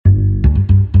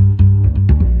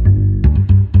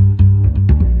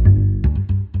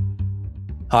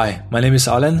Hi, my name is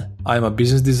Alan. I'm a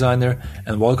business designer,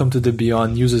 and welcome to the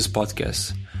Beyond Users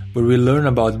podcast, where we learn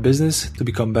about business to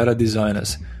become better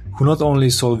designers who not only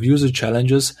solve user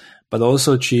challenges but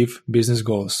also achieve business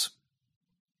goals.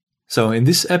 So, in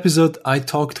this episode, I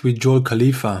talked with Joel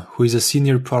Califa, who is a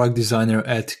senior product designer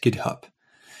at GitHub.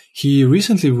 He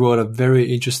recently wrote a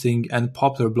very interesting and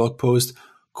popular blog post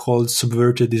called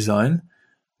Subverted Design,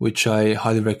 which I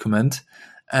highly recommend.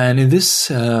 And in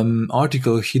this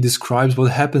article, he describes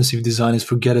what happens if designers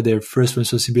forget that their first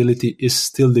responsibility is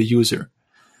still the user.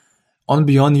 On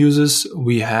Beyond Users,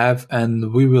 we have,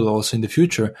 and we will also in the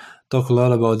future, talk a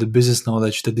lot about the business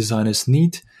knowledge that designers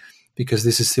need, because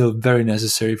this is still very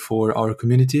necessary for our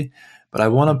community. But I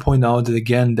want to point out that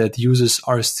again, that users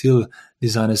are still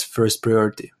designers' first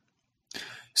priority.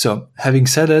 So having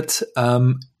said that,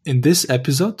 in this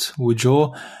episode with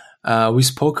Joe, we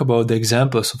spoke about the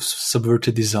examples of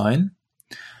subverted design.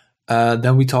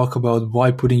 Then we talk about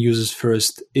why putting users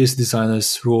first is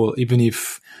designers' role, even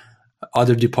if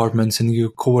other departments and your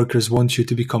coworkers want you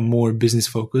to become more business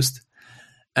focused,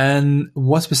 and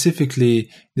what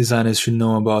specifically designers should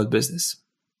know about business.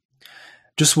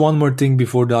 Just one more thing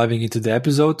before diving into the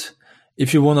episode.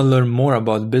 If you want to learn more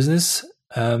about business,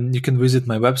 you can visit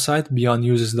my website,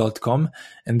 beyondusers.com,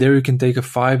 and there you can take a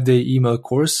 5-day email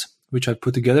course which I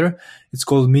put together. It's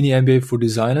called Mini MBA for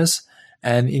Designers.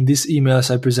 And in these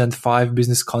emails, I present 5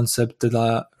 business concepts that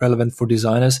are relevant for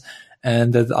designers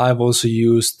and that I've also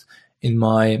used in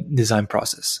my design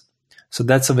process. So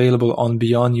that's available on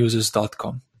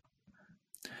beyondusers.com.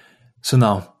 So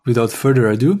now, without further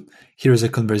ado, here is a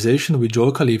conversation with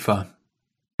Joel Califa.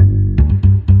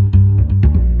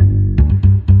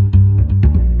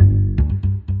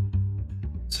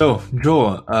 So,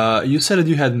 Joel, you said that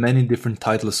you had many different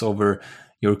titles over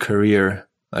your career.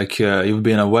 Like you've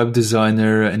been a web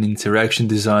designer, an interaction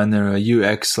designer, a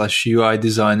UX/UI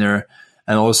designer,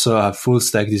 and also a full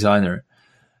stack designer.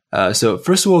 So,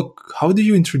 first of all, how do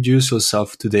you introduce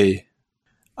yourself today?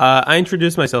 I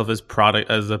introduce myself as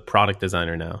a product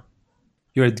designer now.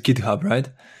 You're at GitHub, right?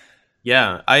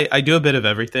 Yeah, I do a bit of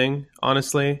everything,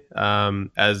 honestly,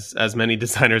 as many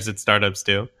designers at startups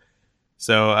do.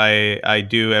 So I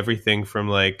do everything from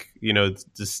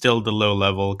still the low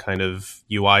level kind of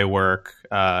UI work,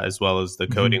 as well as the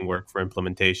coding work for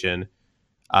implementation,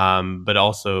 but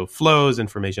also flows,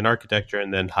 information architecture,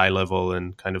 and then high level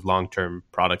and kind of long term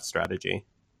product strategy.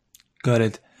 Got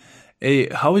it. Hey,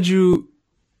 how would you,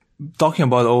 talking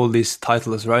about all these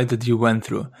titles, right, that you went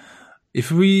through, if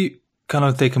we kind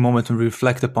of take a moment and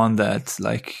reflect upon that,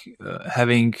 like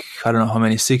having, I don't know how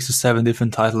many, 6 to 7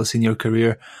 different titles in your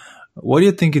career, what do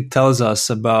you think it tells us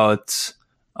about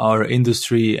our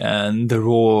industry and the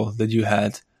role that you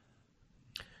had?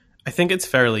 I think it's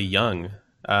fairly young.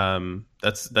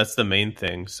 That's the main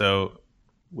thing. So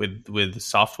with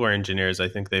software engineers, I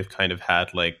think they've kind of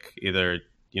had like either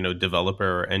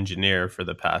developer or engineer for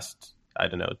the past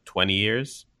 20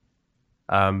 years.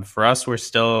 For us, we're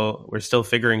still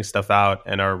figuring stuff out,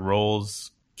 and our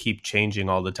roles keep changing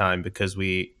all the time because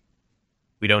we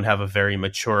don't have a very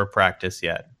mature practice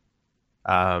yet.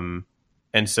 And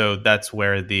so that's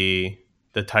where the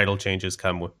title changes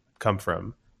come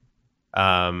from.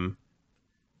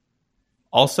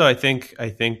 Also, I think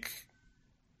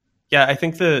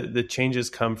the changes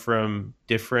come from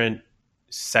different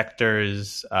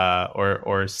sectors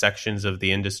or sections of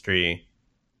the industry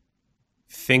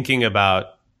thinking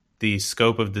about the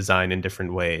scope of design in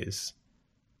different ways.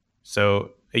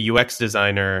 So a UX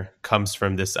designer comes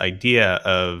from this idea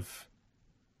of,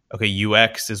 okay,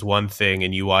 UX is one thing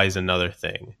and UI is another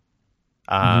thing.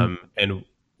 And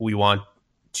we want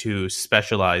to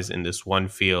specialize in this one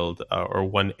field or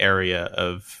one area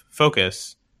of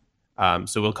focus.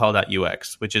 So we'll call that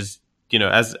UX, which is,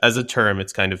 as a term,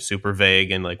 it's kind of super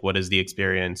vague and like, what is the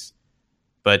experience?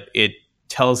 But it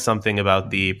tells something about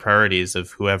the priorities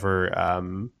of whoever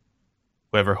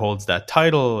holds that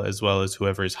title, as well as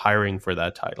whoever is hiring for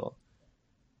that title.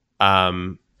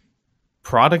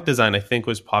 Product design, I think,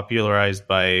 was popularized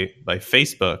by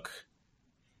Facebook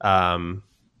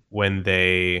when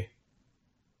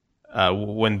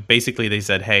basically they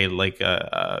said, hey, like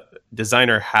a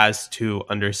designer has to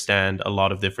understand a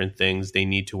lot of different things. They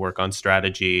need to work on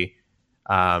strategy.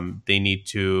 They need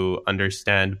to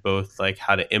understand both like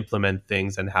how to implement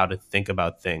things and how to think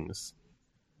about things.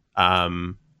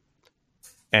 And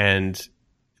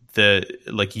the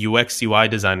like UX UI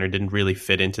designer didn't really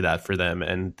fit into that for them.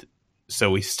 And so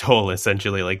we stole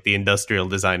essentially like the industrial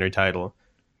designer title,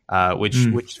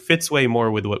 which fits way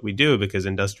more with what we do, because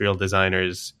industrial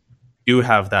designers do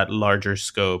have that larger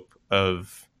scope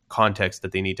of context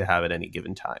that they need to have at any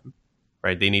given time.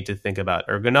 right? They need to think about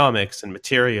ergonomics and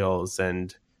materials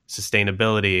and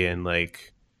sustainability and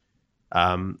like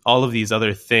all of these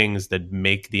other things that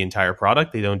make the entire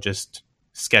product. They don't just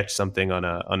sketch something on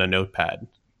a notepad.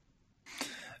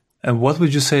 And what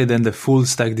would you say then the full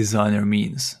stack designer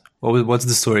means? What's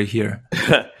the story here?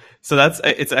 So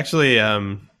it's actually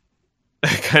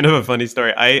kind of a funny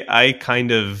story. I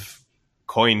kind of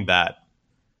coined that.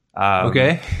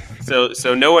 Okay.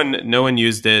 So no one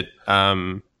used it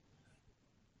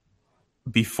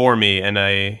before me, and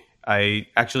I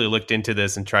actually looked into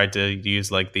this and tried to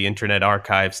use like the Internet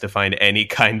Archives to find any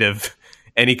kind of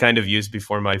use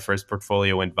before my first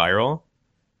portfolio went viral.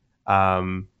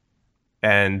 Um,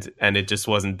 and it just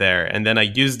wasn't there. And then I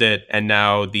used it, and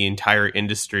now the entire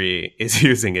industry is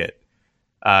using it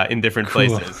in different Cool.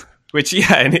 places. Which,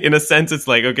 yeah, in a sense, it's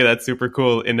like, okay, that's super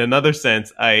cool. In another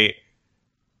sense, I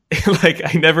like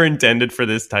I never intended for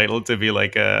this title to be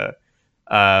like a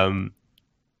um,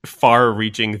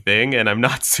 far-reaching thing, and I'm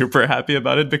not super happy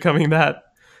about it becoming that.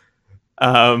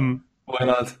 Um, Why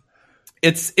not?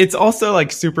 it's also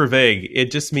like super vague.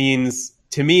 It just means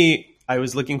to me, I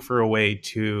was looking for a way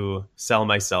to sell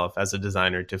myself as a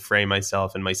designer, to frame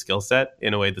myself and my skill set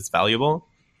in a way that's valuable,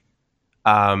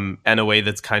 and a way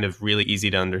that's kind of really easy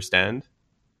to understand.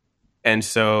 And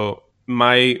so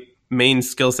my main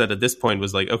skill set at this point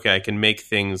was like, okay, I can make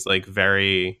things like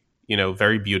very,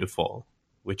 very beautiful,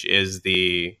 which is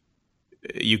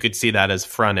you could see that as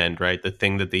front end, right? The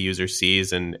thing that the user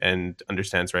sees and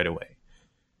understands right away.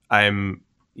 I'm,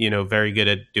 very good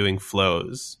at doing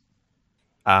flows,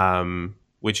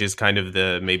 which is kind of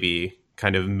the maybe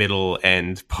kind of middle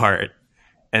end part.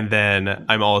 And then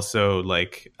I'm also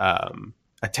like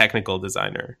a technical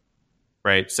designer,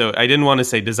 right? So I didn't want to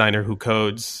say designer who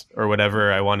codes or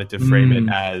whatever. I wanted to frame it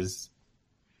Mm. as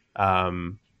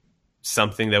um,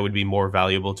 something that would be more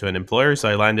valuable to an employer. So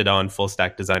I landed on full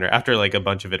stack designer after like a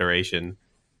bunch of iteration.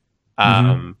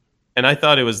 Mm-hmm. And I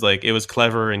thought it was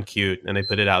clever and cute, and I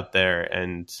put it out there,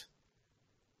 and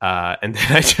then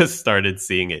I just started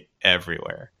seeing it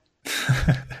everywhere.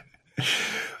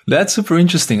 That's super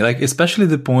interesting. Like, especially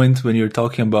the point when you're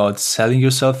talking about selling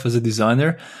yourself as a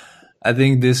designer. I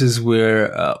think this is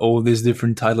where all these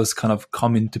different titles kind of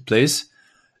come into place.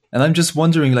 And I'm just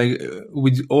wondering, like,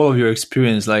 with all of your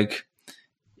experience, like,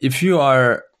 if you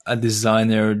are a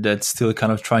designer that's still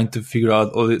kind of trying to figure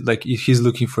out, like, if he's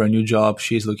looking for a new job,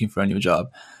 she's looking for a new job,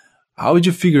 how would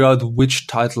you figure out which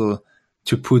title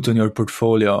to put on your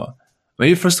portfolio?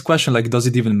 Maybe first question, like, does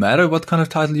it even matter what kind of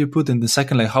title you put? And the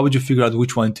second, like, how would you figure out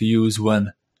which one to use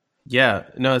when? Yeah,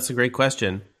 no, it's a great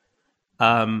question.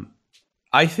 Um,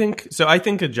 I think so. I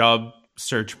think a job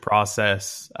search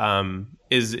process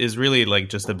is really like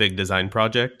just a big design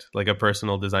project, like a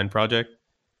personal design project.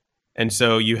 And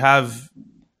so you have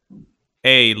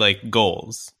like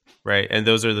goals, right? And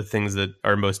those are the things that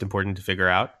are most important to figure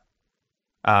out.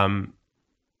 Um,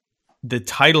 the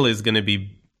title is going to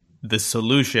be the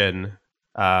solution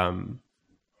um,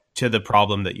 to the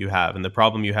problem that you have, and the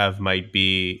problem you have might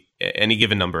be any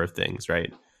given number of things,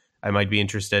 right? I might be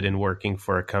interested in working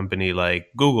for a company like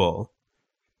Google,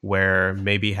 where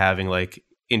maybe having like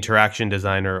interaction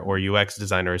designer or UX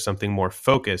designer or something more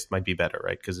focused might be better,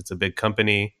 right? Because it's a big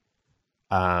company,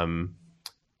 um,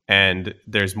 and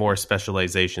there's more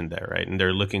specialization there, right? And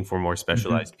they're looking for more Mm-hmm.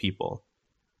 specialized people.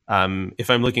 If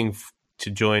I'm looking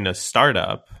to join a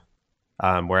startup,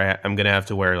 where I'm going to have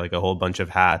to wear like a whole bunch of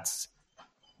hats,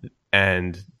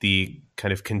 and the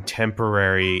kind of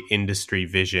contemporary industry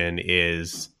vision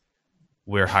is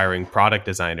we're hiring product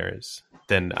designers,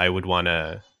 then I would want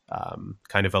to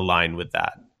kind of align with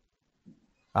that.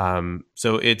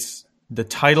 So it's the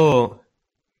title,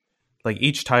 like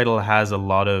each title has a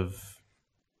lot of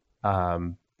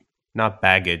um, not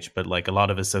baggage, but like a lot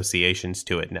of associations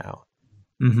to it now.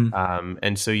 Mm-hmm.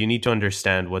 And so you need to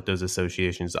understand what those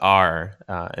associations are,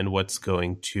 and what's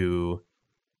going to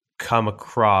come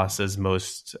across as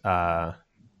most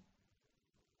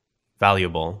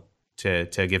valuable to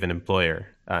a given employer,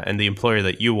 and the employer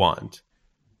that you want.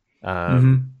 Um,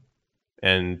 Mm-hmm.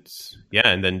 and yeah,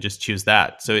 and then just choose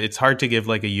that. So it's hard to give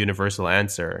like a universal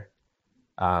answer.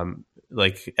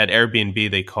 Like at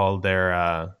Airbnb, they call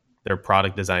their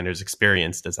product designers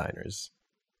experience designers,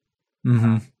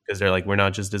 Mm-hmm. because they're like, we're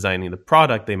not just designing the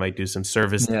product; they might do some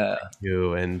service Yeah.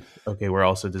 too, and okay, we're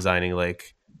also designing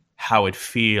like how it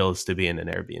feels to be in an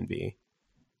Airbnb.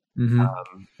 Mm-hmm.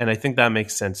 And I think that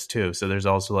makes sense too. So there's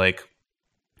also like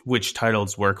which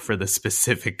titles work for the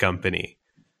specific company,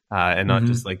 and not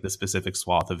just Mm-hmm. like the specific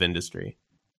swath of industry.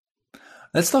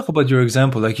 Let's talk about your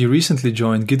example. Like, you recently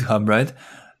joined GitHub, right?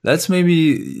 Let's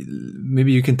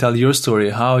maybe you can tell your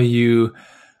story, how you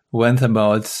went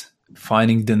about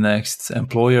finding the next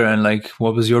employer, and like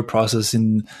what was your process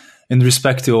in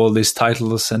respect to all these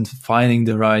titles and finding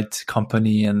the right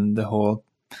company and the whole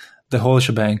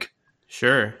shebang?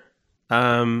 Sure.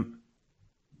 Um,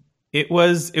 it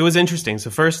was interesting. So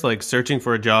first, like searching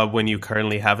for a job when you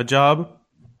currently have a job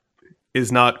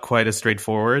is not quite as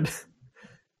straightforward.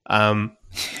 Um,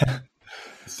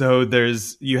 so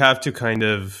you have to kind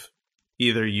of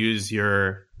either use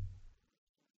your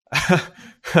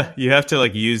you have to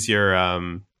like use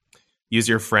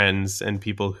your friends and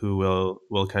people who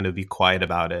will kind of be quiet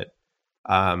about it,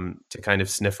 to kind of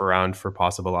sniff around for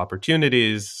possible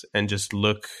opportunities and just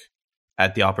look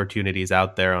at the opportunities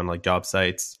out there on like job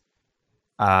sites.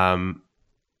 Um,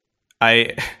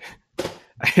 I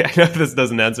I know this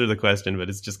doesn't answer the question, but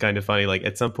it's just kind of funny. Like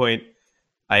at some point,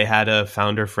 I had a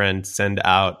founder friend send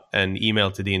out an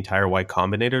email to the entire Y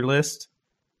Combinator list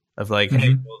of like, hey,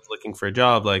 Mm-hmm. Joel's looking for a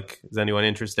job. Like, is anyone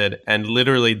interested? And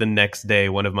literally the next day,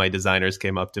 one of my designers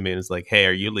came up to me and was like, hey,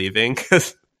 are you leaving?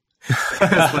 Because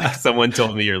like someone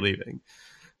told me you're leaving.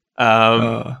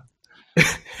 Um, uh,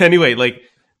 anyway, like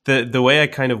the way I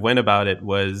kind of went about it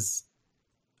was,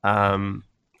 um,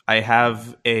 I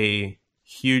have a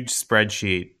huge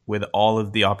spreadsheet with all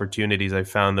of the opportunities I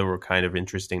found that were kind of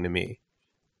interesting to me.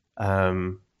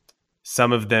 Um,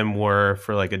 some of them were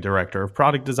for like a director of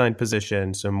product design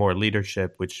position, so more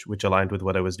leadership, which aligned with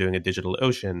what I was doing at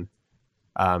DigitalOcean.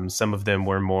 Some of them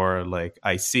were more like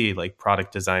IC, like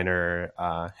product designer,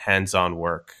 hands-on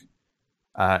work,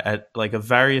 at like a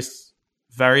various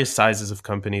sizes of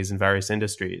companies in various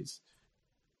industries.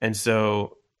 And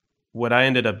so what I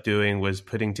ended up doing was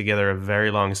putting together a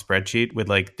very long spreadsheet with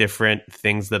like different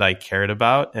things that I cared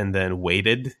about, and then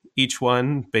weighted each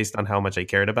one based on how much I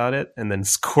cared about it, and then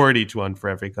scored each one for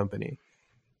every company.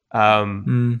 Um,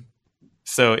 mm,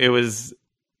 so it was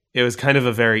kind of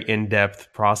a very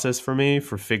in-depth process for me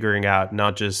for figuring out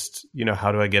not just,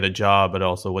 how do I get a job, but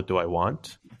also what do I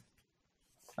want.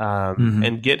 mm-hmm.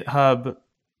 And GitHub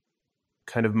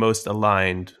kind of most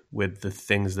aligned with the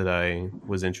things that I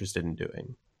was interested in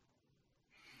doing.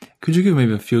 Could you give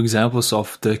maybe a few examples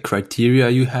of the criteria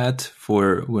you had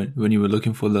for when you were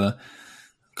looking for the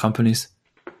companies?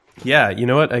 Yeah, you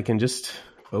know what? I can just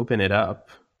open it up.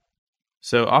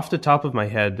 So off the top of my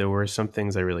head, there were some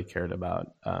things I really cared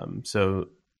about. So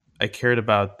I cared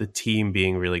about the team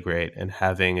being really great and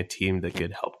having a team that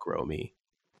could help grow me,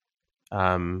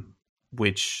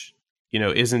 which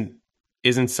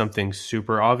isn't something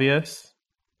super obvious,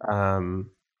 to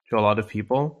a lot of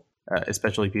people,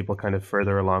 especially people kind of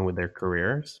further along with their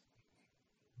careers.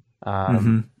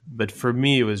 Mm-hmm. But for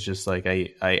me, it was just like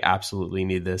I absolutely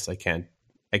need this. I can't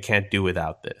do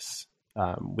without this,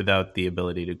 without the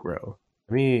ability to grow.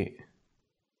 Let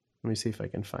me see if I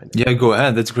can find it. Yeah, go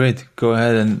ahead. That's great. Go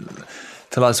ahead and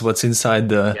tell us what's inside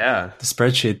the Yeah, the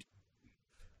spreadsheet.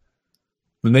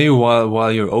 But maybe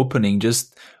while you're opening,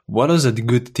 just what does a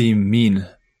good team mean?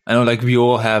 I know, like we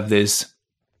all have this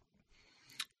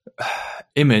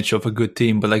image of a good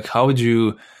team, but like how did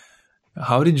you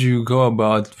go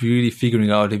about really figuring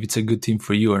out if it's a good team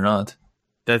for you or not?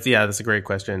 that's a great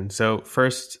question. So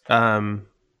first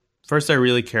I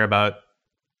really care about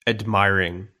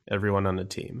admiring everyone on the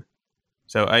team.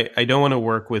 So I don't want to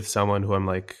work with someone who I'm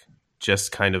like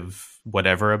just kind of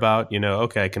whatever about.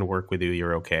 Okay, I can work with you.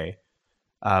 You're okay.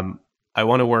 Um, I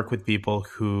want to work with people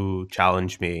who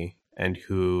challenge me and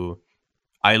who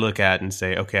I look at and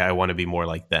say, okay, I want to be more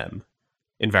like them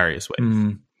in various ways.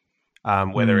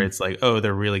 Mm, Whether mm, it's like, oh,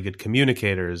 they're really good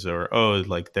communicators, or oh,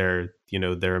 like they're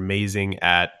amazing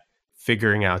at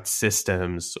figuring out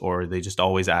systems, or they just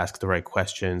always ask the right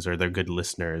questions, or they're good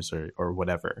listeners, or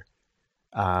whatever.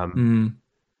 Um, mm.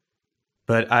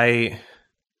 but I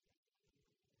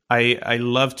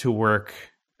love to work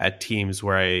at teams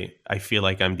where I feel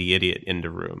like I'm the idiot in the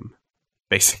room,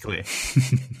 basically.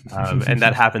 And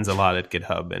that happens a lot at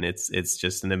GitHub, and it's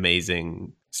just an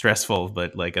amazing, stressful,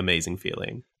 but like amazing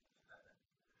feeling.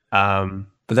 Um,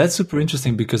 But that's super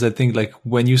interesting because I think like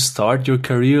when you start your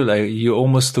career, like you're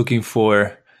almost looking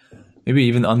for, maybe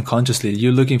even unconsciously,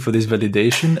 you're looking for this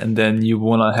validation, and then you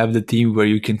want to have the team where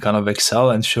you can kind of excel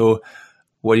and show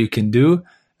what you can do.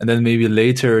 And then maybe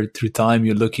later through time,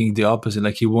 you're looking the opposite,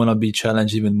 like you want to be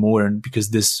challenged even more, and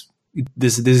because this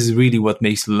is really what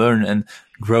makes you learn and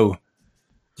grow.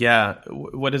 yeah,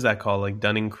 what is that called? Like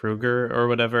Dunning Kruger or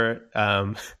whatever.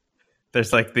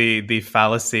 There's like the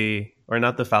fallacy, or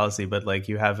not the fallacy, but like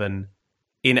you have an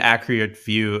inaccurate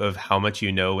view of how much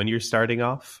you know when you're starting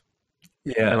off.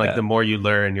 And like the Yeah. more you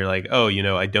learn, you're like, oh,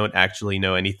 I don't actually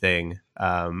know anything.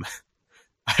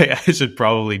 I should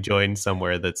probably join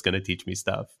somewhere that's going to teach me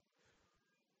stuff.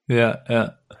 Yeah, yeah.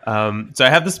 So I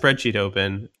have the spreadsheet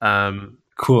open.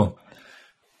 Cool.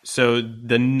 So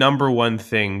the number one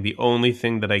thing, the only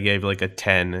thing that I gave like a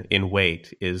 10 in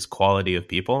weight is quality of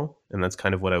people. And that's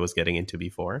kind of what I was getting into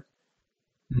before.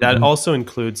 That Hmm. also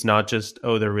includes not just,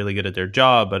 oh, they're really good at their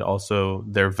job, but also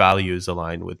their values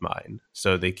align with mine.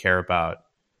 So they care about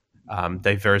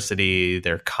diversity,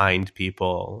 they're kind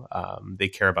people, they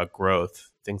care about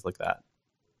growth, things like that.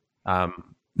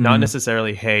 Not Mm.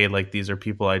 necessarily, hey, like these are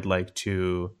people I'd like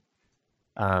to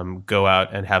go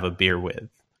out and have a beer with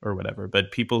or whatever,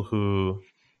 but people who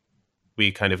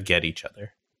we kind of get each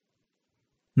other.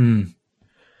 Mm.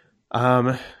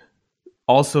 Um,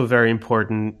 Also, very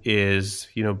important is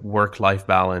work life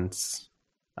balance.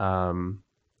 Um,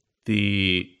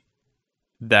 the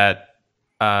that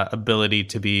ability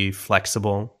to be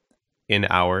flexible in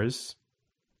hours.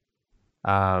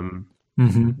 Um,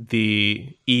 Hmm.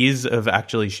 the ease of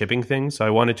actually shipping things. So I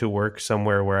wanted to work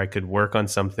somewhere where I could work on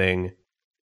something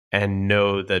and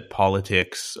know that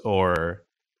politics or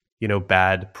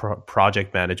bad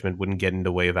project management wouldn't get in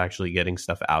the way of actually getting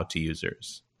stuff out to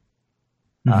users.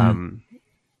 Hmm. Um,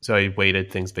 so I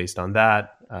weighted things based on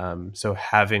that. So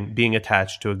being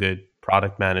attached to a good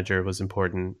product manager was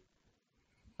important.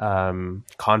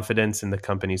 Confidence in the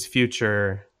company's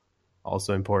future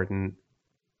also important.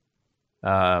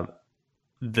 Uh,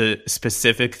 the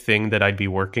specific thing that I'd be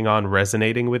working on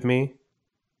resonating with me.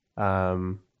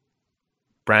 Um,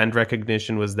 Brand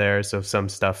recognition was there, so some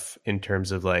stuff in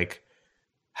terms of like,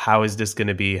 how is this going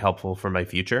to be helpful for my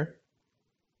future?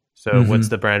 So, what's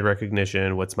Hmm. the brand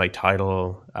recognition? What's my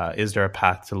title? Is there a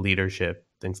path to leadership?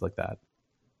 Things like that.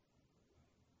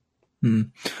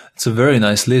 Mm. It's a very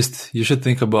nice list. You should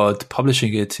think about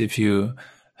publishing it if you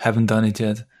haven't done it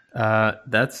yet.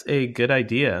 That's a good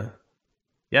idea.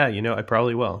 Yeah, I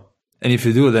probably will. And if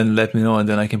you do, then let me know, and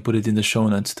then I can put it in the show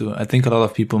notes too. I think a lot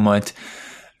of people might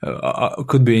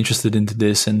could be interested into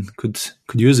this and could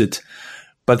use it.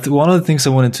 But one of the things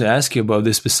I wanted to ask you about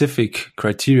the specific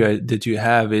criteria that you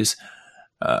have is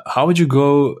how would you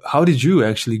go? How did you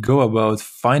actually go about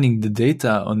finding the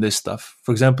data on this stuff?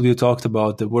 For example, you talked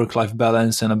about the work-life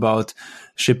balance and about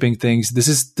shipping things. This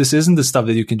isn't the stuff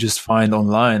that you can just find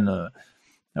online,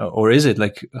 or is it?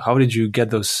 Like, how did you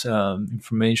get those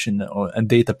information and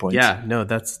data points? Yeah, no,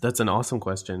 that's an awesome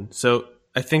question. So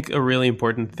I think a really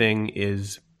important thing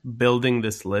is building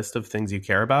this list of things you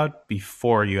care about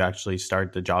before you actually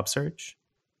start the job search.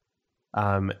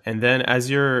 And then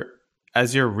as you're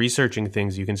researching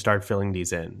things, you can start filling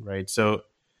these in, right? So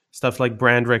stuff like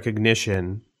brand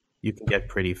recognition, you can get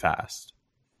pretty fast.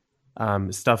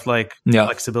 Stuff like Yeah.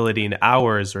 flexibility in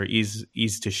hours or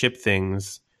ease to ship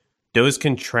things, those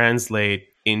can translate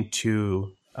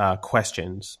into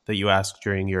questions that you ask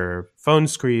during your phone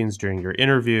screens, during your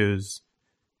interviews,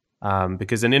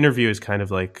 because an interview is kind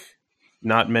of like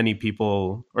not many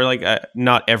people or like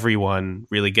not everyone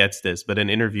really gets this, but an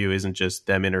interview isn't just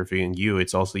them interviewing you,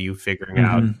 it's also you figuring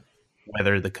out Hmm.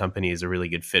 whether the company is a really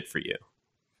good fit for you.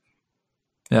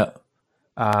 Yeah.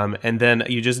 And then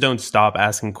you just don't stop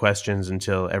asking questions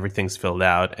until everything's filled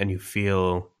out and you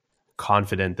feel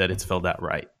confident that it's filled out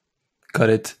right. Got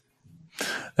it.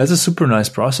 That's a super nice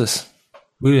process.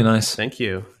 Really nice. Thank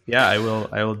you. Yeah, I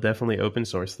will definitely open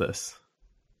source this.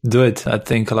 Do it. I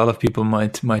think a lot of people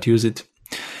might use it.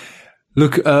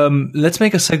 Look, let's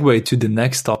make a segue to the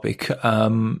next topic.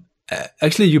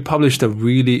 Actually, you published a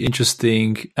really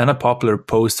interesting and a popular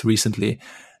post recently.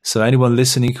 So anyone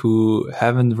listening who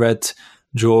haven't read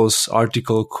Joel's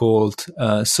article called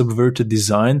 "Subverted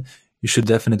Design," you should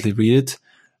definitely read it.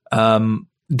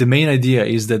 The main idea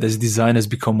is that as designers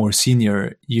become more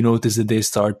senior, you notice that they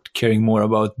start caring more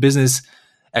about business.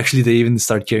 Actually, they even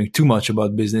start caring too much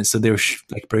about business, so their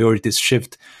like priorities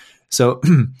shift. So,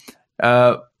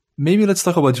 uh, maybe let's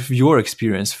talk about your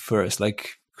experience first. Like,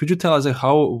 could you tell us like,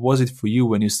 how was it for you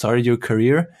when you started your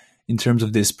career in terms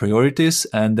of these priorities,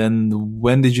 and then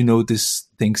when did you notice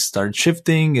things start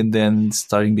shifting and then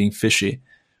starting being fishy?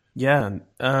 Yeah.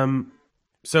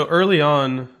 So early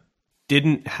on,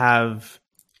 didn't have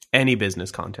any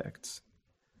business contacts.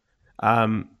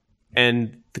 Um,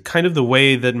 and the kind of the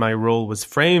way that my role was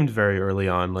framed very early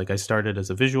on, like I started as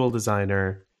a visual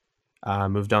designer,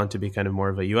 moved on to be kind of more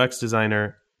of a UX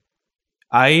designer.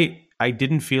 I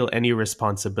didn't feel any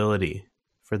responsibility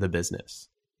for the business,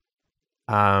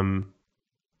 um,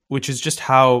 which is just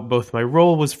how both my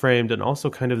role was framed and also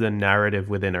kind of the narrative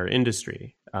within our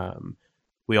industry.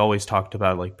 We always talked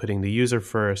about like putting the user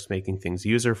first, making things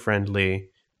user friendly.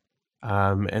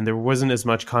 And there wasn't as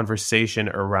much conversation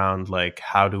around like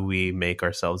how do we make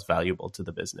ourselves valuable to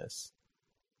the business.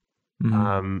 Mm-hmm.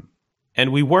 Um,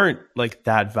 And we weren't like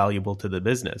that valuable to the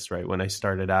business, right? When I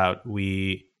started out,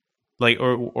 we like,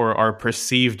 or our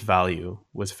perceived value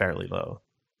was fairly low.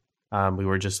 We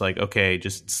were just like, okay,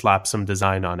 just slap some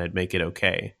design on it, make it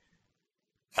okay.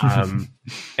 And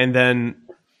then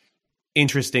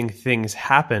interesting things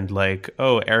happened, like,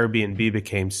 oh, Airbnb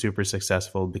became super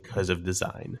successful because of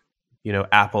design. You know,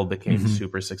 Apple became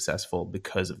super successful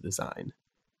because of design.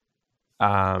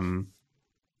 And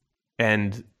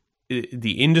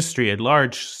the industry at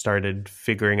large started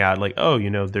figuring out, like, oh, you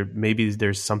know,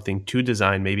 there's something to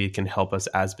design. Maybe it can help us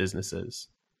as businesses.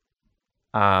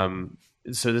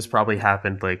 So this probably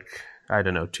happened, like, I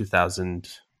don't know,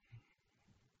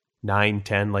 2009,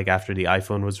 10, like after the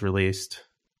iPhone was released.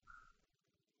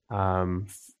 Or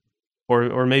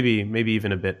maybe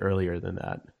even a bit earlier than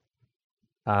that.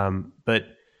 But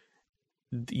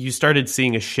you started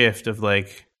seeing a shift of,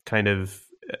 like, kind of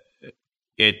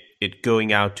it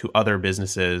going out to other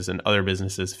businesses, and other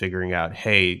businesses figuring out,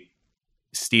 hey,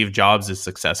 Steve Jobs is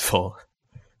successful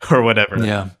or whatever.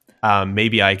 Yeah.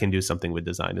 Maybe I can do something with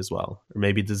design as well, or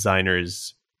maybe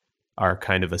designers are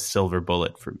kind of a silver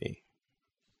bullet for me.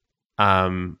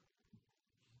 And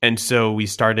so we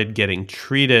started getting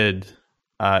treated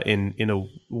in a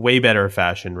way better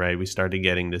fashion, right? We started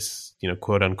getting this, you know,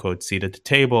 quote unquote seat at the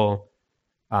table,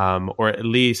 or at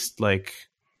least, like,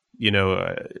 you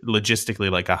know,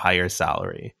 logistically, like a higher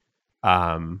salary,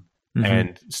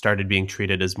 and started being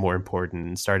treated as more important,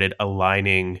 and started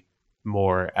aligning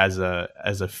more as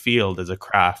a field, as a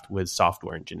craft, with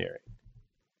software engineering.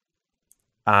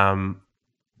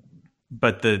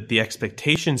 But the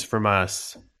expectations from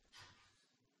us,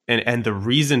 and the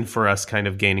reason for us kind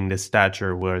of gaining this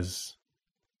stature, was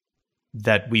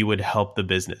that we would help the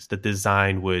business, that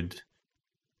design would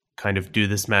kind of do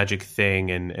this magic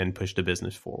thing and push the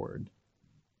business forward.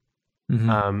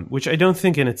 Which I don't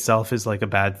think in itself is like a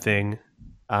bad thing.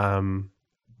 But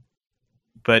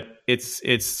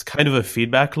it's kind of a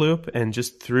feedback loop, and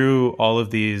just through all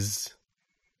of these,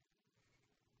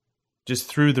 just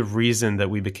through the reason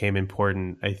that we became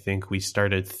important, I think we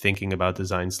started thinking about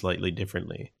design slightly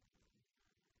differently.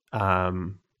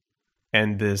 And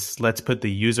this, let's put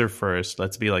the user first.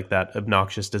 Let's be like that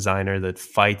obnoxious designer that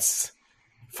fights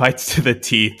to the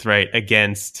teeth, right,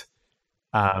 against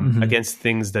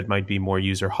things that might be more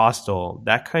user hostile.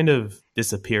 That kind of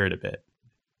disappeared a bit.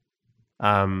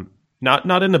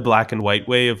 Not in a black and white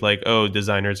way of, like, oh,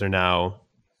 designers are now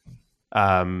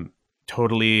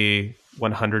totally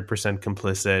 100%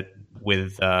 complicit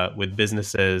with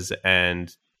businesses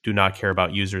and do not care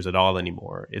about users at all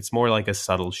anymore. It's more like a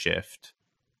subtle shift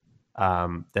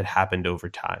that happened over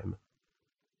time.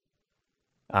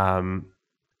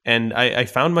 And I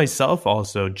found myself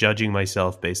also judging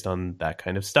myself based on that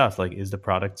kind of stuff. Like, is the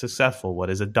product successful? What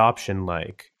is adoption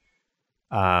like?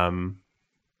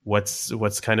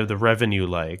 What's kind of the revenue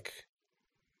like?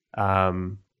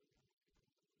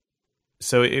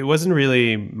 So it wasn't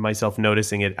really myself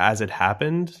noticing it as it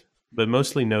happened, but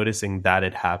mostly noticing that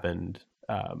it happened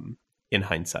in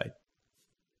hindsight.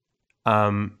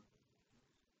 The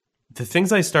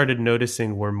things I started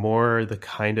noticing were more the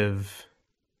kind of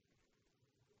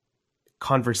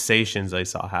conversations I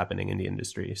saw happening in the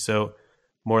industry. So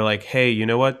more like, hey, you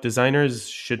know what? Designers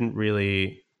shouldn't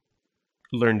really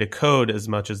learn to code as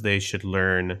much as they should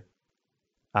learn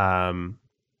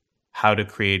how to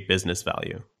create business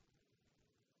value.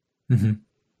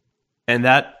 And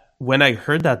that, when I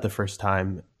heard that the first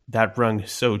time, that rung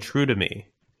so true to me,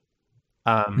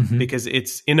 because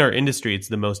it's, in our industry, it's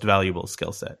the most valuable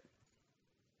skill set.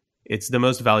 It's the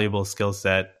most valuable skill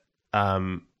set,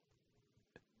 and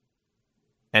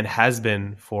has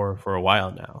been for a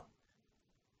while now,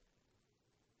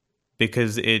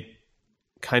 because it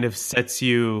kind of sets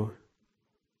you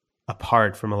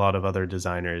apart from a lot of other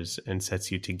designers and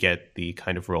sets you to get the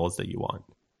kind of roles that you want.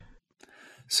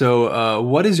 So,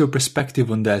 what is your perspective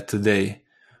on that today?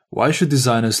 Why should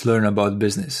designers learn about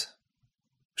business?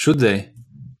 Should they?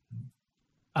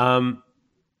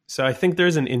 So I think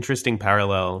there's an interesting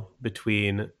parallel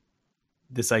between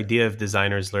this idea of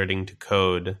designers learning to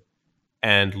code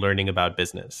and learning about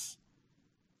business.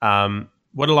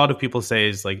 What a lot of people say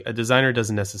is, like, a designer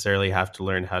doesn't necessarily have to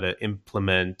learn how to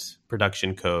implement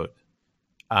production code,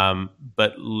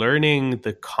 but learning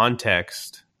the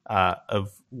context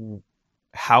of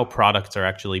how products are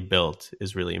actually built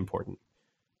is really important.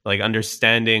 Like,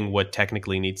 understanding what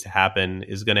technically needs to happen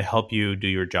is going to help you do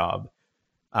your job,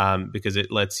 because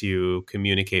it lets you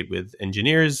communicate with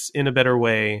engineers in a better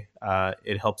way.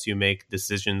 It helps you make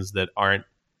decisions that aren't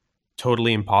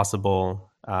totally impossible,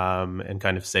 and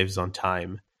kind of saves on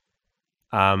time.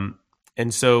 And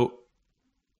so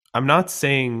I'm not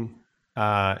saying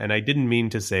And I didn't mean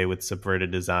to say with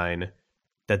subverted design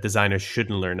that designers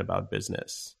shouldn't learn about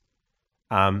business,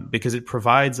 because it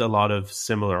provides a lot of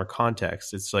similar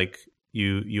context. It's like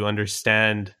you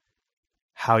understand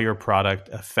how your product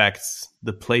affects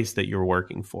the place that you're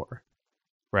working for,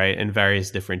 right? And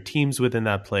various different teams within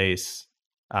that place,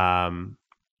 and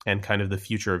kind of the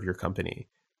future of your company.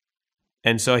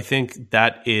 And so I think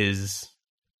that is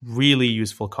really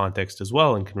useful context as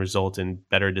well and can result in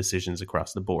better decisions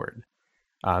across the board,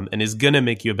 and is going to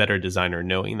make you a better designer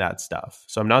knowing that stuff.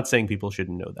 So I'm not saying people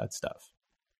shouldn't know that stuff.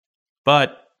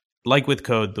 But like with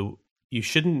code, you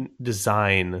shouldn't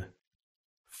design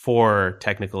for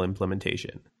technical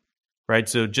implementation, right?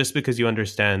 So just because you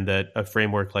understand that a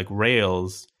framework like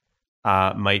Rails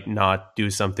might not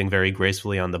do something very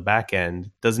gracefully on the back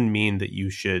end doesn't mean that you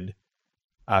should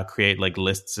create like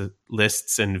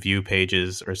lists and view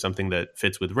pages or something that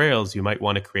fits with Rails. You might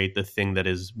want to create the thing that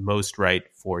is most right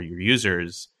for your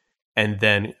users and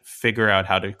then figure out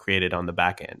how to create it on the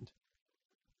back end.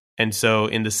 And so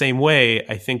in the same way,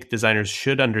 I think designers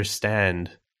should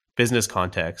understand business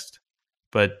context,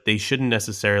 but they shouldn't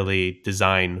necessarily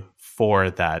design for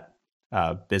that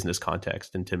business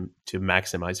context and to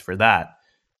maximize for that.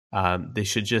 They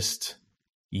should just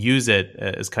use it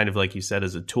as kind of like you said,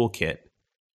 as a toolkit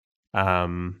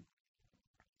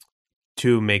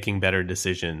to making better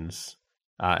decisions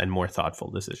and more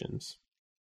thoughtful decisions.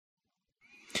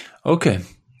 Okay,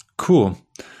 cool.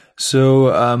 So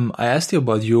I asked you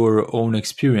about your own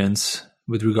experience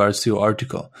with regards to your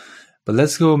article, but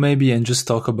let's go maybe and just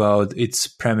talk about its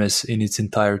premise in its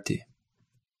entirety.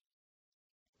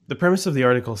 The premise of the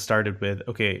article started with,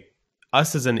 okay,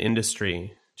 us as an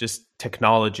industry, just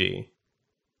technology,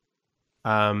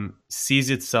 sees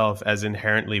itself as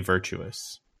inherently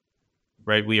virtuous,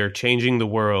 right? We are changing the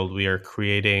world. We are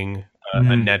creating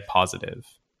a net positive.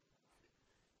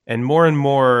 And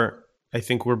more, I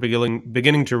think we're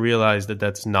beginning to realize that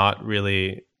that's not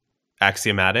really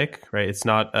axiomatic, right? It's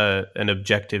not an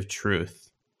objective truth.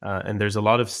 And there's a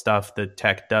lot of stuff that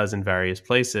tech does in various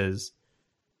places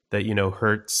that,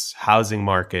 hurts housing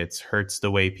markets, hurts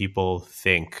the way people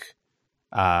think,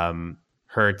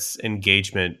 hurts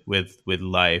engagement with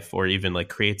life, or even like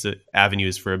creates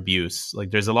avenues for abuse.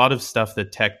 Like there's a lot of stuff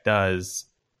that tech does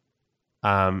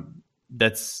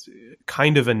that's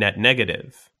kind of a net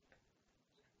negative.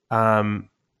 And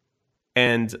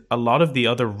a lot of the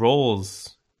other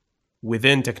roles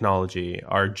within technology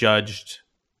are judged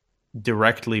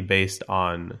directly based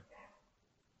on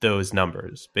those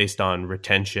numbers, based on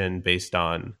retention, based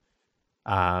on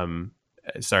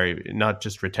not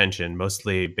just retention,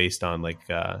 mostly based on like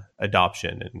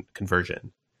adoption and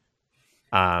conversion,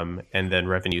 and then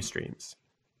revenue streams.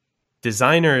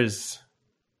 Designers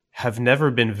have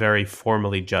never been very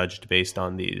formally judged based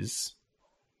on these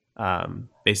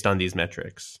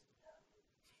metrics.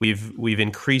 We've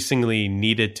increasingly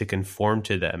needed to conform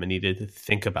to them and needed to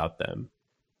think about them,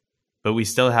 but we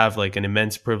still have like an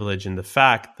immense privilege in the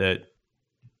fact that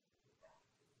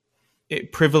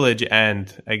privilege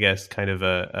and I guess kind of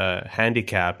a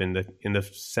handicap in the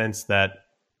sense that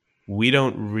we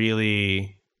don't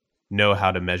really know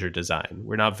how to measure design.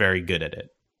 We're not very good at it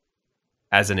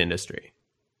as an industry.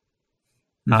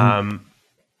 Mm-hmm.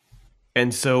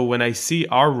 And so when I see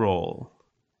our role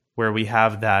where we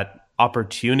have that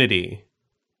opportunity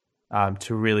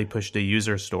to really push the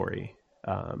user story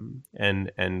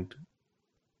and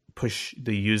push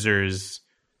the user's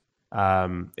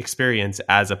experience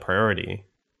as a priority,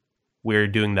 we're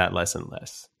doing that less and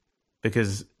less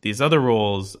because these other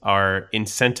roles are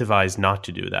incentivized not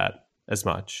to do that as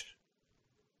much.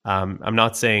 I'm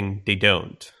not saying they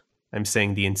don't. I'm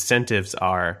saying the incentives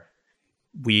are,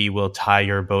 we will tie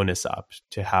your bonus up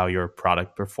to how your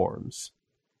product performs,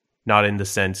 not in the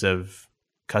sense of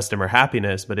customer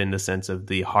happiness, but in the sense of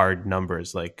the hard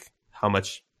numbers, like how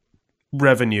much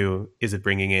revenue is it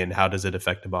bringing in? How does it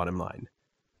affect the bottom line?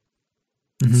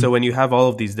 Mm-hmm. So when you have all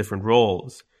of these different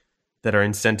roles that are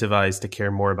incentivized to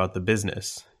care more about the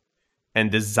business, and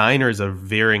designers are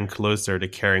veering closer to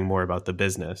caring more about the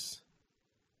business,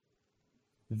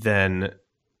 then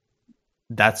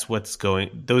those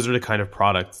are the kind of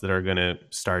products that are going to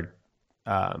start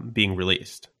being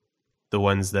released. The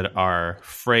ones that are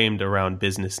framed around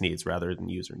business needs rather than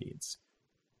user needs.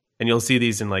 And you'll see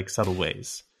these in like subtle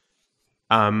ways.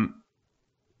 Could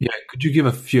you give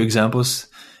a few examples?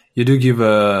 You do give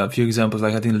a few examples,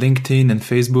 like I think LinkedIn and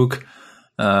Facebook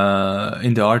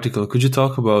in the article. Could you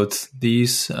talk about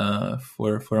these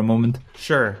for a moment?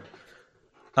 Sure.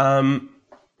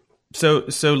 So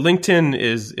LinkedIn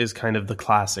is kind of the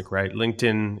classic, right?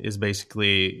 LinkedIn is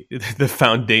basically the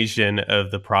foundation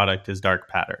of the product is dark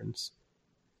patterns.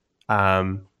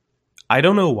 I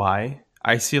don't know why.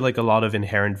 I see like a lot of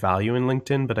inherent value in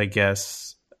LinkedIn, but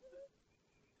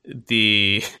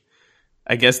the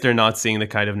I guess they're not seeing the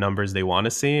kind of numbers they want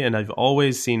to see. And I've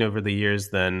always seen over the years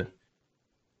then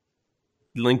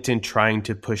LinkedIn trying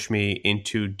to push me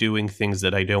into doing things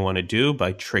that I don't want to do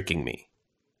by tricking me.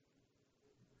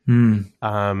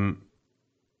 Um,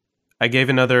 I gave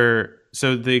another.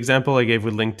 So the example I gave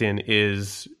with LinkedIn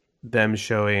is them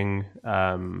showing.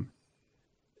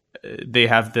 They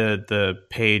have the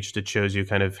page that shows you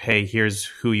kind of, hey, here's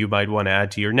who you might want to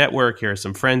add to your network. Here are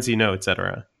some friends you know,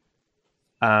 etc.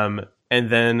 And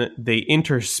then they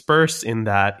intersperse in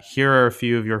that. Here are a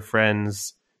few of your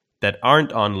friends that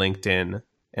aren't on LinkedIn,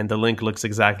 and the link looks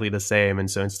exactly the same. And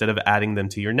so instead of adding them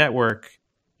to your network,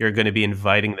 you're going to be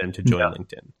inviting them to join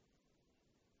LinkedIn.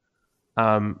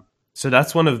 So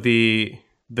that's one of the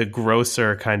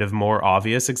grosser, kind of more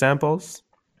obvious examples.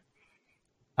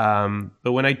 But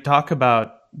when I talk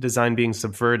about design being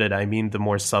subverted, I mean the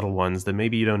more subtle ones that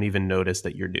maybe you don't even notice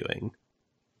that you're doing.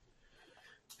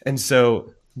 And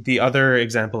so the other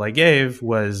example I gave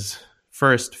was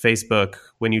first Facebook.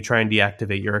 When you try and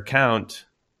deactivate your account,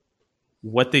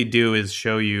 what they do is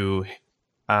show you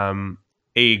like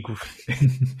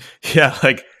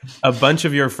a bunch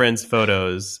of your friends'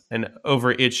 photos, and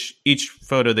over each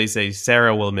photo they say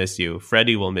Sarah will miss you,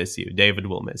 Freddie will miss you, David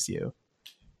will miss you,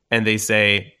 and they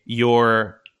say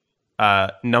your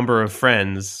number of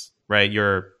friends, right,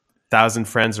 your 1,000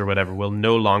 friends or whatever, will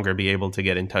no longer be able to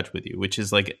get in touch with you, which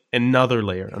is like another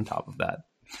layer on top of that.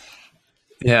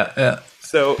 Yeah.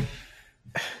 So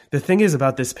the thing is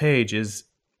about this page is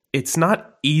it's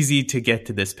not easy to get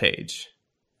to this page,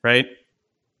 right?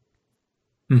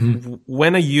 Mm-hmm.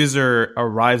 When a user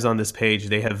arrives on this page,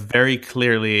 they have very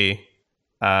clearly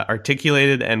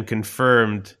articulated and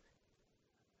confirmed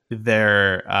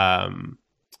their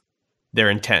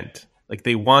intent. Like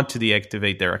they want to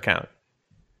deactivate their account.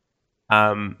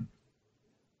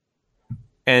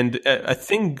 And a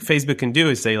thing Facebook can do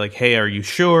is say like, hey, are you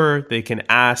sure? They can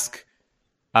ask,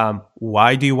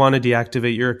 why do you want to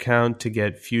deactivate your account? To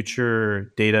get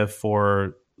future data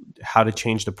for how to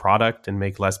change the product and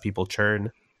make less people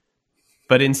churn.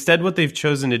 But instead, what they've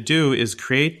chosen to do is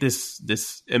create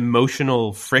this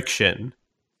emotional friction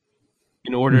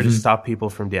in order to stop people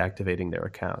from deactivating their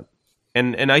account.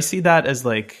 And I see that as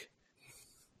like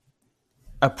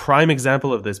a prime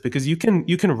example of this, because you can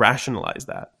rationalize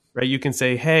that, right? You can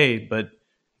say, hey, but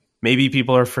maybe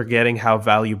people are forgetting how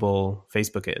valuable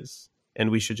Facebook is, and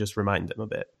we should just remind them a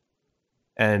bit.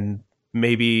 And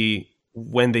maybe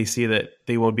when they see that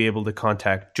they won't be able to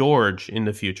contact George in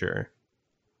the future,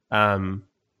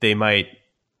 they might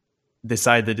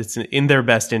decide that it's in their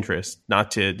best interest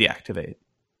not to deactivate.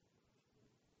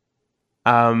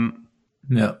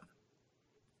 Yeah.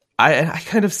 I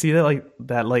kind of see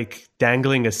that like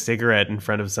dangling a cigarette in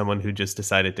front of someone who just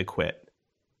decided to quit.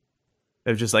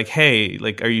 They're just like, hey,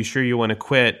 like, are you sure you want to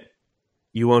quit?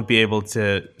 You won't be able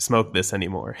to smoke this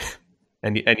anymore.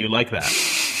 and you like that.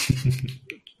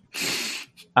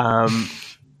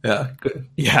 Yeah. Good.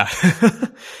 Yeah.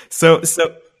 So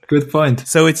good point.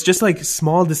 So it's just like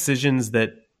small decisions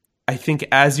that I think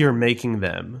as you're making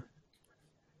them,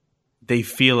 they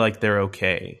feel like they're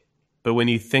okay. But when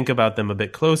you think about them a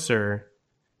bit closer,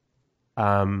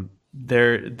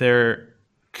 they're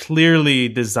clearly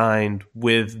designed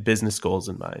with business goals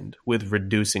in mind, with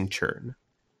reducing churn.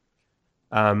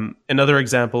 Another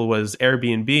example was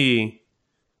Airbnb.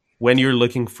 When you're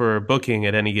looking for a booking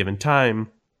at any given time,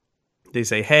 they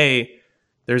say, hey,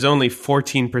 there's only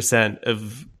 14%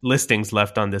 of listings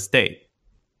left on this date.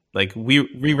 Like,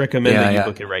 we recommend that you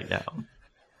book it right now.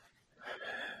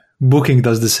 Booking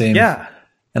does the same. Yeah.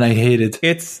 And I hate it.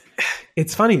 It's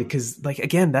funny because, like,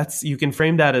 again, you can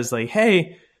frame that as like,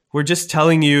 hey, we're just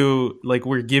telling you, like,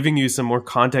 we're giving you some more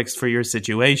context for your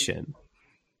situation,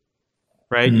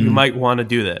 right? You might want to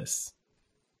do this.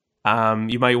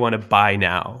 You might want to buy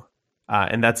now.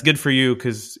 And that's good for you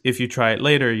because if you try it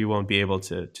later, you won't be able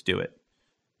to do it.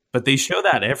 But they show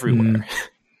that everywhere,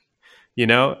 you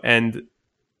know? And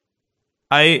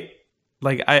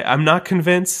I'm not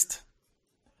convinced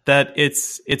that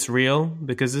it's real,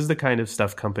 because this is the kind of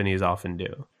stuff companies often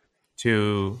do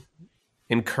to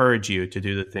encourage you to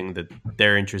do the thing that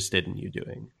they're interested in you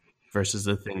doing versus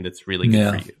the thing that's really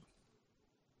good for you.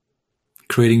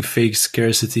 Creating fake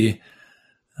scarcity,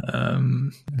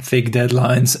 fake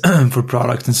deadlines for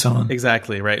product and so on.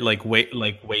 Exactly, right? Like wait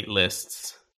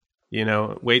lists. You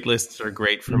know, wait lists are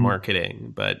great for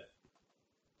marketing, but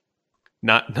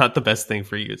not the best thing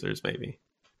for users, maybe.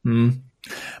 Mm.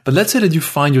 But let's say that you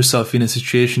find yourself in a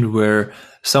situation where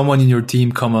someone in your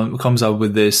team comes up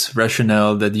with this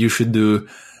rationale that you should do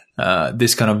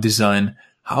this kind of design.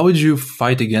 How would you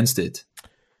fight against it?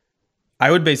 I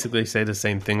would basically say the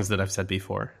same things that I've said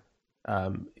before,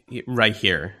 right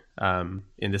here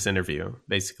in this interview.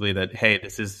 Basically, that hey,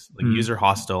 this is like user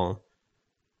hostile.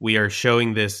 We are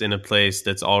showing this in a place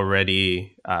that's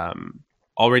already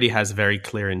has very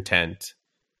clear intent,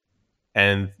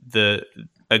 and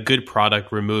a good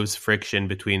product removes friction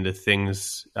between the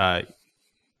things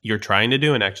you're trying to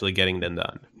do and actually getting them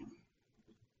done.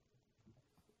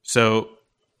 So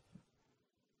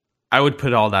I would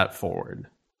put all that forward.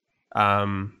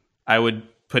 I would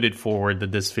put it forward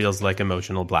that this feels like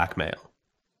emotional blackmail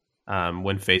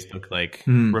when Facebook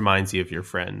reminds you of your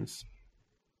friends.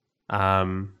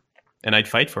 And I'd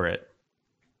fight for it,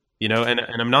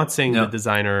 and I'm not saying the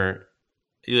designer,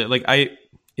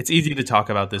 it's easy to talk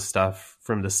about this stuff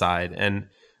from the side. And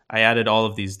I added all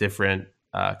of these different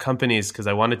companies because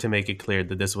I wanted to make it clear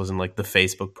that this wasn't like the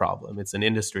Facebook problem. It's an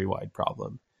industry-wide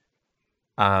problem.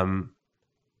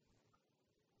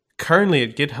 Currently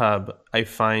at GitHub, I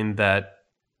find that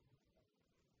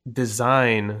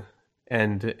design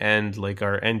and like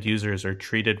our end users are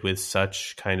treated with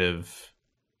such kind of,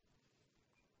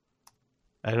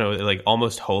 I don't know, like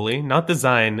almost holy, not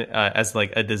design as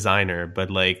like a designer,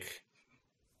 but like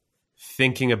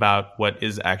thinking about what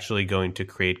is actually going to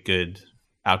create good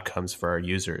outcomes for our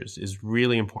users is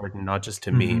really important, not just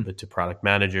to me, but to product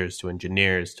managers, to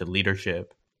engineers, to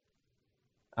leadership.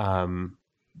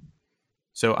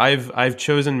 So I've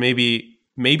chosen maybe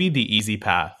the easy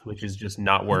path, which is just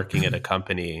not working at a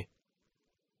company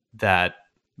that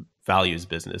values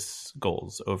business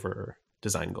goals over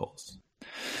design goals.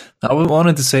 I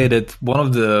wanted to say that one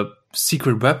of the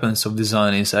secret weapons of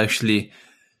design is actually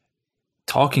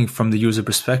talking from the user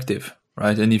perspective,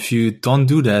 right? And if you don't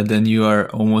do that, then you are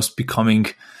almost becoming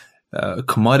a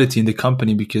commodity in the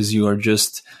company because you are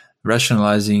just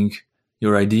rationalizing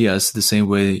your ideas the same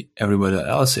way everybody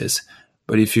else is.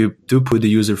 But if you do put the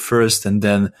user first and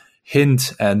then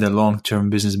hint at the long-term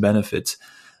business benefits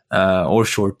or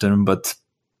short-term, but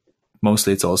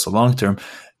mostly it's also long-term,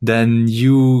 then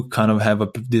you kind of have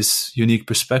this unique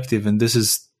perspective, and this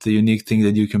is the unique thing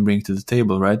that you can bring to the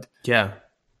table, right? Yeah,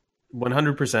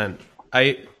 100%.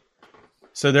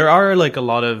 So there are like a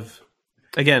lot of,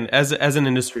 again, as an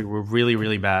industry, we're really,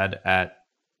 really bad at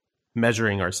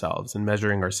measuring ourselves and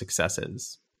measuring our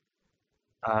successes.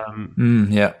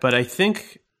 But I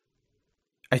think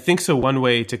so. One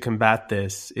way to combat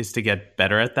this is to get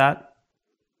better at that.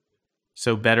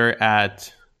 So better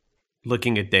at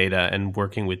looking at data and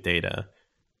working with data,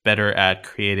 better at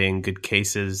creating good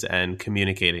cases and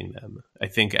communicating them. I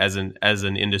think as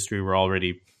an industry, we're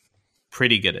already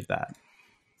pretty good at that,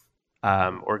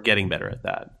 or getting better at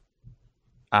that.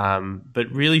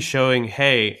 But really showing,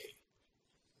 hey,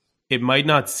 it might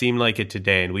not seem like it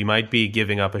today, and we might be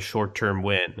giving up a short-term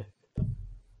win.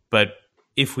 But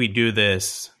if we do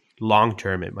this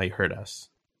long-term, it might hurt us.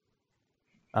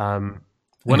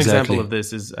 One example of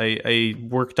this is I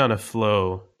worked on a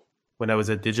flow when I was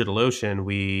at DigitalOcean.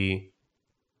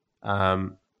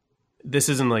 This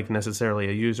isn't like necessarily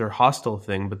a user hostile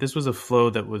thing, but this was a flow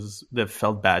that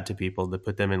felt bad to people, that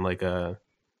put them in like a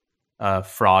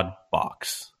fraud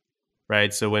box,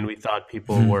 right? So when we thought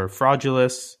people were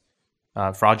fraudulent,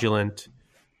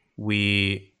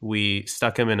 we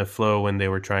stuck them in a flow when they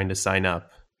were trying to sign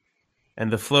up,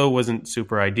 and the flow wasn't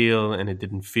super ideal and it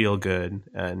didn't feel good.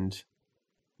 And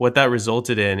what that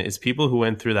resulted in is people who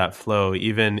went through that flow,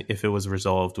 even if it was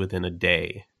resolved within a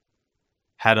day,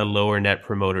 had a lower net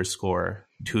promoter score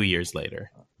 2 years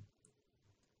later.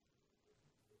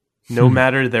 No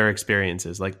matter their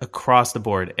experiences, like across the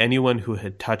board, anyone who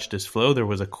had touched this flow, there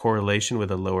was a correlation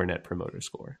with a lower net promoter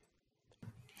score.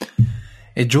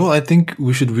 Hey, Joel, I think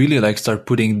we should really like start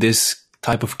putting this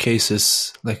type of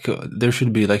cases, like there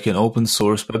should be like an open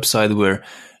source website where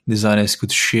designers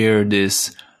could share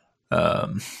this,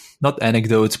 not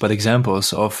anecdotes, but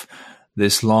examples of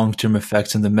this long-term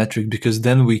effects and the metric, because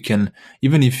then we can,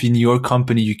 even if in your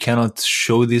company you cannot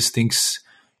show these things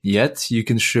yet, you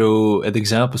can show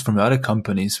examples from other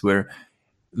companies where,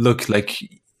 look,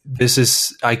 like this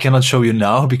is, I cannot show you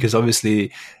now because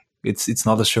obviously it's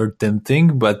not a short-term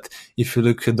thing, but if you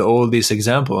look at all these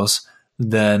examples,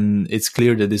 then it's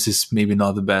clear that this is maybe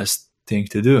not the best thing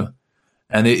to do.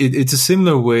 And it's a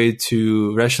similar way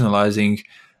to rationalizing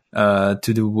to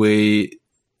the way,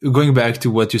 going back to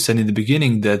what you said in the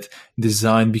beginning, that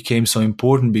design became so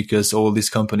important because all these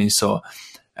companies saw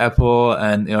Apple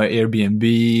and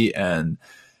Airbnb and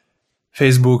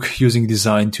Facebook using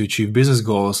design to achieve business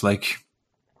goals. Like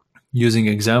using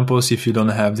examples if you don't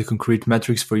have the concrete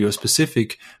metrics for your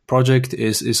specific project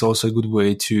is also a good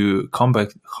way to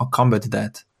combat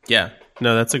that. Yeah,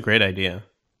 no, that's a great idea.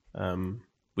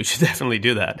 We should definitely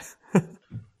do that.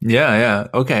 Yeah.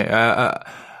 Okay.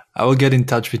 I will get in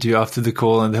touch with you after the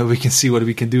call, and then we can see what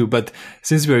we can do. But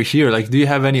since we're here, like, do you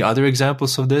have any other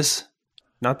examples of this?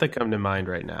 Not that come to mind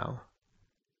right now.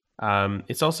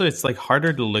 It's like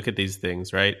harder to look at these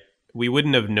things, right? We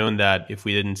wouldn't have known that if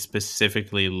we didn't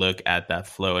specifically look at that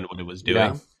flow and what it was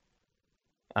doing.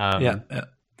 Yeah.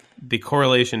 The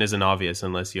correlation isn't obvious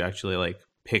unless you actually like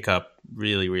pick up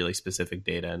really, really specific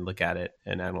data and look at it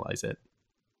and analyze it.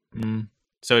 Mm.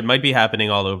 So it might be happening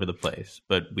all over the place,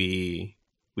 but we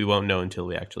won't know until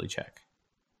we actually check.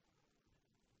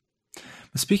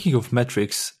 Speaking of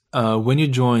metrics, when you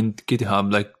joined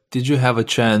GitHub, like, did you have a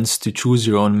chance to choose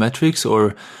your own metrics,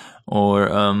 or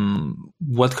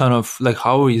what kind of, like,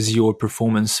 how is your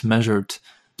performance measured?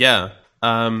 Yeah.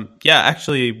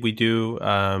 Actually, we do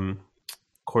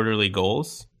quarterly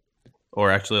goals,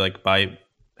 or actually like by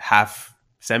half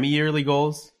semi-yearly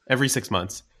goals every 6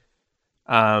 months.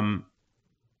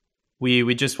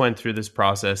 We just went through this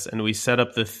process and we set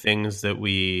up the things that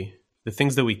we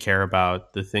care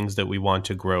about, the things that we want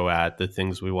to grow at, the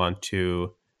things we want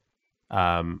to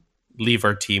leave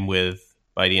our team with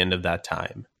by the end of that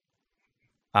time.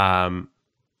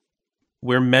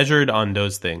 We're measured on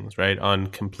those things, right? On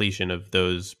completion of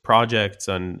those projects,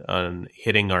 on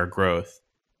hitting our growth.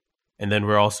 And then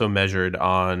we're also measured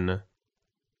on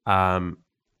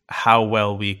how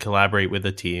well we collaborate with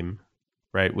the team,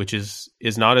 right? Which is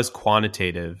not as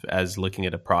quantitative as looking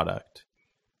at a product.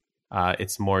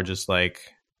 It's more just like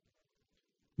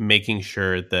making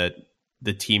sure that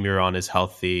the team you're on is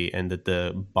healthy and that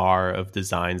the bar of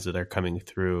designs that are coming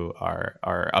through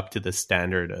are up to the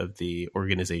standard of the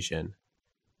organization.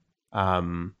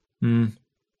 So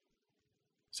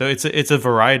it's a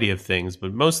variety of things,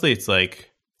 but mostly it's like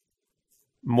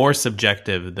more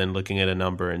subjective than looking at a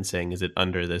number and saying, is it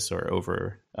under this or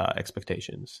over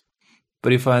expectations?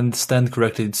 But if I understand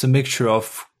correctly, it's a mixture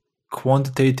of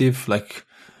quantitative, like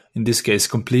in this case,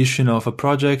 completion of a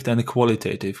project, and a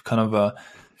qualitative kind of a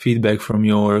feedback from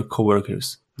your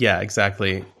coworkers. Yeah,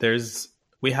 exactly.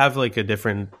 We have like a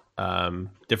different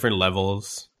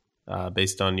levels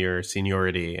based on your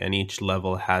seniority, and each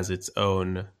level has its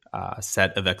own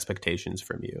set of expectations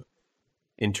from you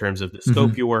in terms of the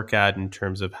scope you work at, in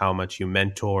terms of how much you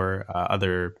mentor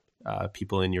other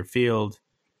people in your field,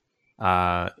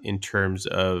 in terms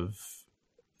of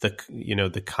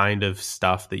the kind of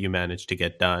stuff that you manage to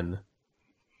get done,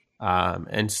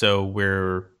 and so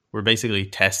we're basically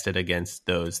tested against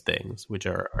those things, which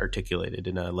are articulated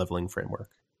in a leveling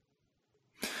framework.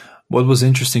 What was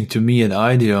interesting to me at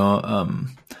IDEO,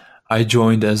 I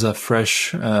joined as a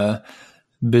fresh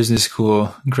business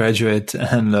school graduate,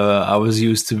 and I was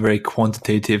used to very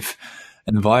quantitative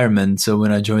environment. So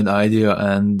when I joined IDEO,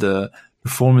 and the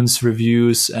performance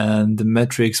reviews and the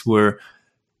metrics were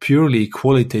purely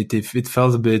qualitative, it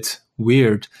felt a bit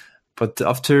weird. But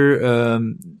after a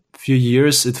few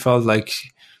years, it felt like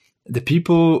the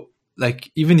people,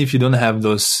 like, even if you don't have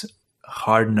those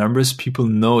hard numbers, people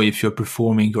know if you're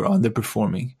performing or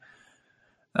underperforming.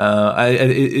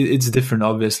 It's different,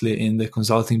 obviously, in the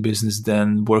consulting business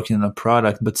than working on a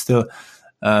product, but still,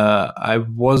 I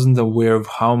wasn't aware of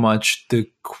how much the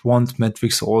quant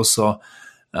metrics also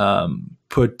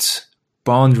put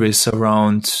boundaries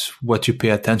around what you pay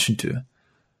attention to.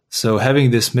 So having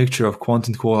this mixture of quant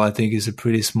and qual, I think, is a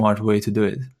pretty smart way to do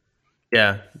it.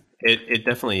 Yeah, it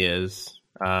definitely is.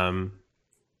 And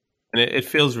it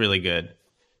feels really good.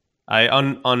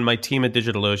 On my team at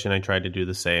DigitalOcean, I tried to do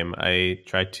the same. I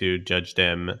tried to judge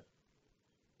them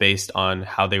based on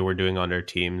how they were doing on their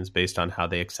teams, based on how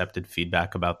they accepted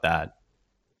feedback about that.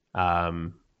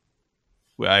 I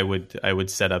would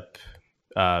set up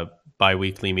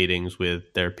bi-weekly meetings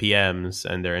with their PMs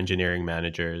and their engineering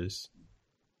managers,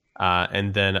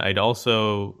 and then I'd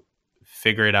also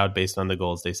figure it out based on the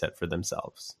goals they set for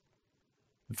themselves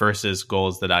versus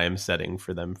goals that I am setting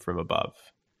for them from above.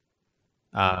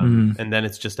 And then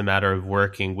it's just a matter of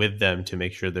working with them to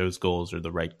make sure those goals are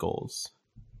the right goals.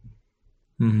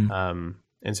 And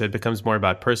so it becomes more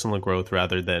about personal growth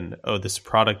rather than, oh, this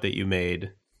product that you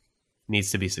made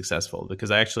needs to be successful. Because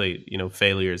actually,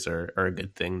 failures are a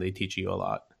good thing. They teach you a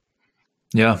lot.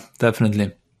 Yeah,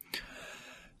 definitely.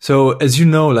 So as you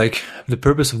know, like, the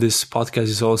purpose of this podcast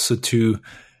is also to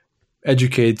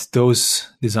educate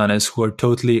those designers who are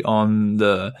totally on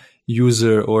the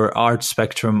user or art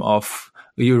spectrum of,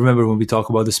 you remember when we talk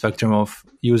about the spectrum of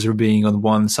user being on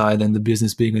one side and the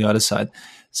business being on the other side.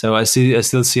 So I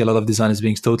still see a lot of designers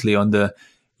being totally on the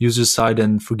user side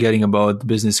and forgetting about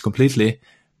business completely,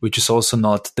 which is also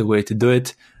not the way to do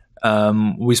it.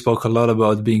 We spoke a lot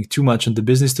about being too much on the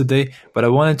business today, but I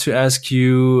wanted to ask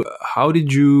you, how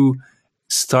did you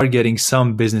start getting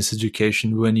some business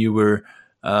education when you were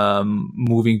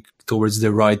moving towards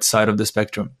the right side of the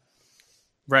spectrum?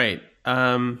 Right.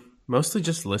 Mostly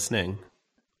just listening.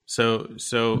 So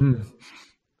Mm.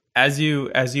 as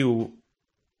you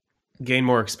gain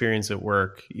more experience at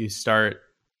work, you start.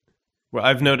 Well,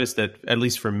 I've noticed that at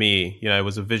least for me, I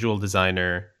was a visual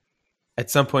designer. At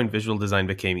some point, visual design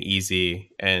became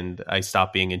easy, and I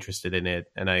stopped being interested in it,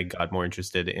 and I got more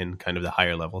interested in kind of the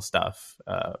higher level stuff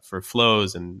for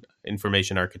flows and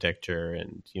information architecture,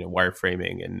 and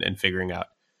wireframing and figuring out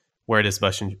where this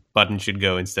button should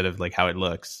go instead of like how it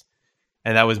looks,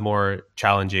 and that was more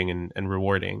challenging and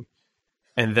rewarding.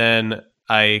 And then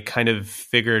I kind of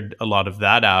figured a lot of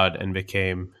that out and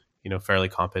became fairly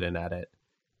competent at it,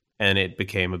 and it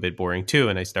became a bit boring too,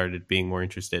 and I started being more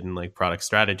interested in like product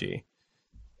strategy.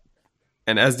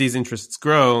 And as these interests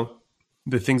grow,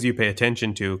 the things you pay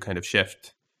attention to kind of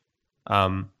shift.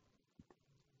 Um,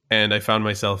 and I found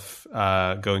myself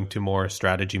going to more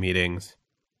strategy meetings,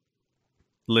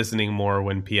 listening more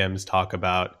when PMs talk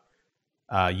about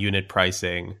unit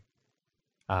pricing,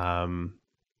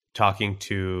 talking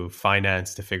to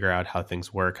finance to figure out how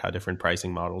things work, how different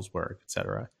pricing models work,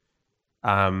 etc.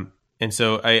 And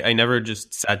so I never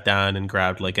just sat down and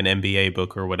grabbed like an MBA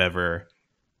book or whatever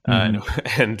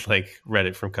Mhm. and like read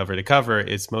it from cover to cover.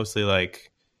 It's mostly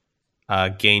like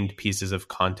gained pieces of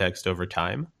context over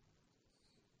time.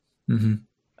 Mhm.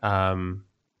 Um,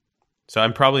 so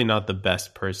I'm probably not the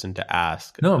best person to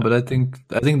ask. No, but I think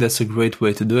that's a great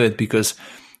way to do it, because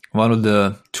one of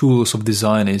the tools of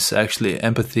design is actually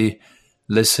empathy,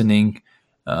 listening,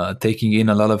 taking in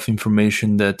a lot of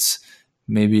information that's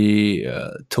maybe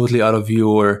totally out of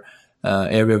your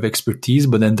area of expertise,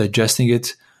 but then digesting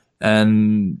it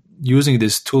and using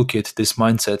this toolkit, this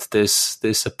mindset,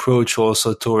 this approach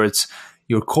also towards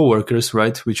your coworkers,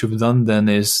 right? Which you've done, then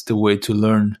is the way to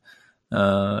learn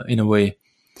in a way.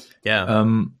 Yeah,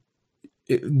 Um,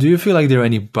 do you feel like there are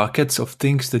any buckets of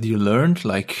things that you learned,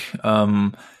 like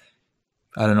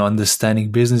I don't know,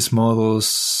 understanding business models,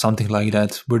 something like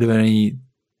that? Were there any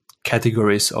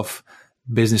categories of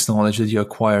business knowledge that you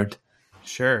acquired?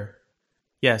 sure.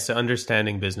 Yeah, so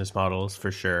understanding business models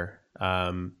for sure.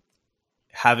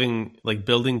 Having like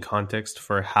building context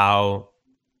for how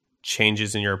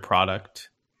changes in your product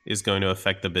is going to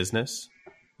affect the business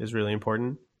is really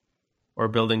important. Or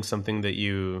building something that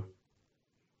you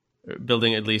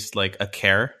building at least like a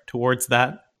care towards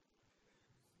that.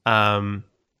 Um,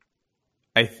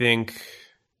 I think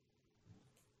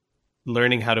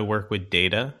learning how to work with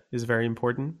data is very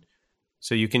important.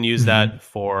 So you can use Hmm. that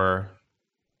for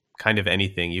kind of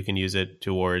anything. You can use it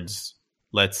towards,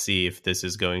 let's see if this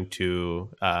is going to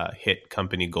hit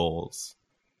company goals.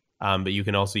 But you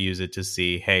can also use it to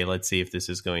see, hey, let's see if this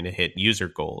is going to hit user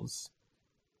goals.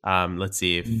 Let's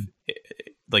see if,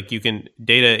 like,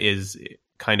 data is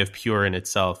kind of pure in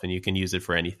itself, and you can use it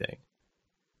for anything.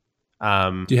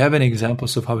 Do you have any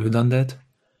examples of how you've done that?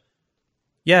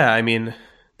 Yeah, I mean,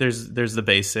 there's the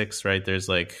basics, right? There's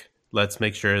like, let's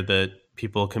make sure that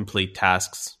people complete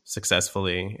tasks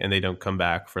successfully and they don't come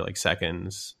back for like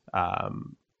seconds.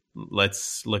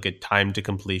 Let's look at time to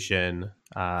completion.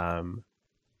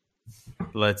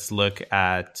 Let's look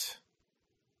at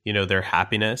their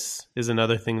happiness is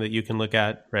another thing that you can look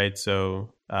at, right?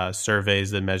 So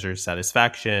surveys that measure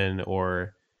satisfaction,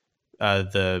 or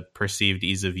the perceived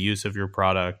ease of use of your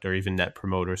product, or even net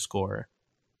promoter score.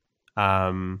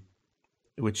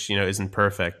 Which isn't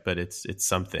perfect, but it's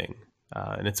something,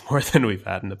 and it's more than we've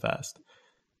had in the past.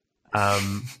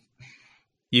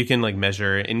 You can like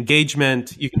measure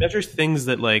engagement. You can measure things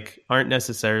that like aren't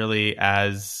necessarily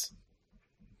as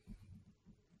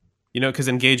because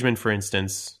engagement, for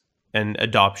instance, and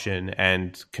adoption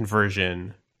and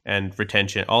conversion and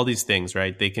retention, all these things,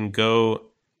 right? They can go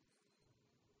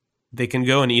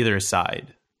on either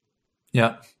side.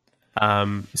 Yeah.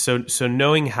 So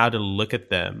knowing how to look at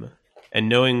them and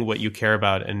knowing what you care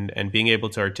about, and being able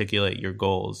to articulate your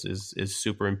goals is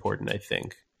super important, I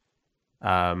think.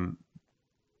 Um,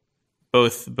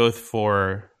 both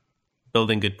for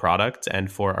building good products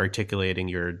and for articulating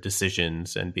your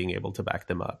decisions and being able to back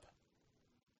them up.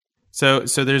 So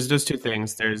there's those two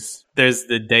things. There's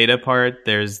the data part.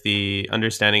 There's the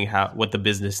understanding what the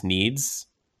business needs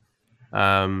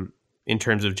in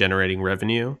terms of generating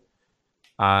revenue.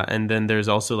 And then there's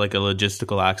also like a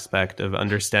logistical aspect of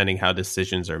understanding how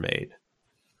decisions are made.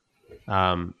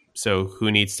 So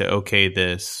who needs to okay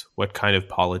this? What kind of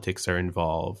politics are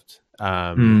involved?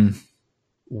 Mm.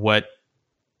 are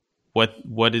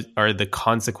the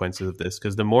consequences of this?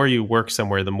 Because the more you work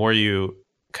somewhere, the more you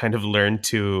kind of learn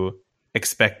to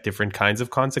expect different kinds of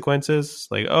consequences.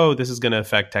 Like, oh, this is going to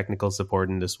affect technical support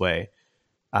in this way.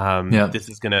 This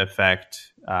is going to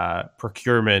affect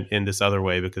procurement in this other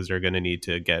way because they're going to need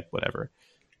to get whatever.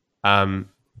 And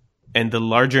the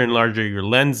larger and larger your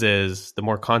lens is, the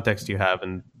more context you have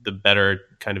and the better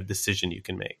kind of decision you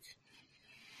can make.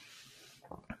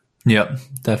 Yeah,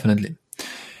 definitely.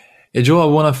 Hey, Joel,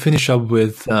 I want to finish up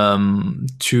with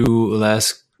two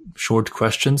last short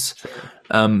questions.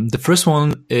 The first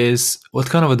one is, what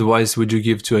kind of advice would you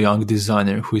give to a young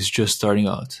designer who is just starting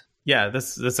out? Yeah,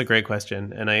 that's a great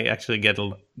question, and I actually get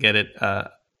it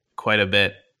quite a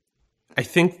bit. I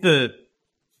think the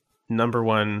number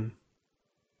one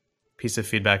piece of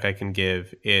feedback I can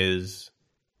give is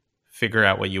figure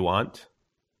out what you want.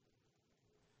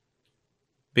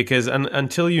 Because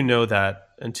until you know that,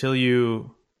 until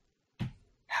you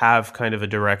have kind of a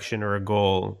direction or a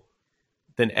goal,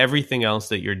 then everything else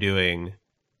that you're doing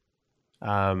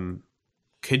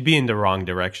could be in the wrong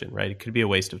direction, right? It could be a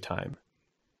waste of time.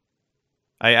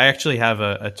 I actually have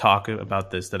a talk about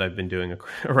this that I've been doing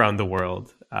around the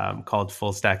world called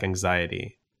Full Stack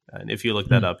Anxiety. And if you look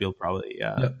that up, you'll probably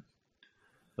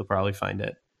find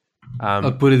it.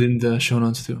 I'll put it in the show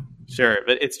notes too. Sure.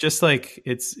 But it's just like,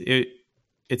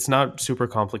 it's not super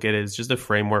complicated. It's just a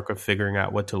framework of figuring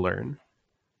out what to learn.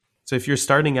 So if you're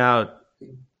starting out,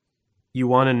 you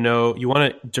want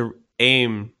to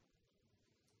aim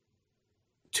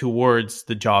towards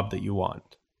the job that you want.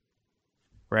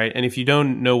 Right. And if you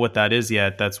don't know what that is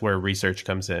yet, that's where research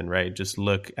comes in, right? Just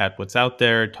look at what's out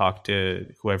there, talk to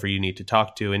whoever you need to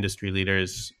talk to, industry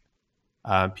leaders.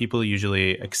 People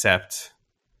usually accept,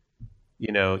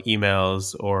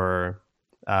 emails or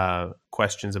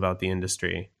questions about the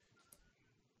industry.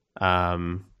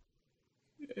 Like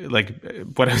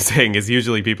what I'm saying is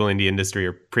usually people in the industry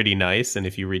are pretty nice. And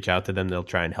if you reach out to them, they'll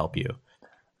try and help you.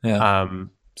 Yeah.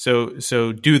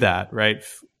 So do that, right?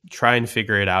 Try and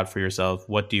figure it out for yourself.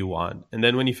 What do you want? And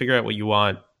then when you figure out what you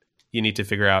want, you need to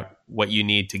figure out what you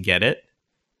need to get it.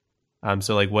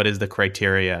 So like, what is the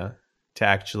criteria to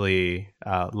actually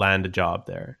land a job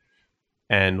there?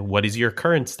 And what is your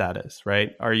current status,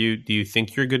 right? Do you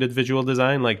think you're good at visual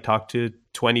design? Like talk to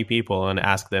 20 people and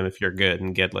ask them if you're good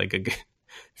and get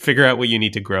figure out what you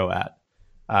need to grow at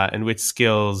and which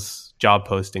skills job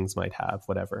postings might have,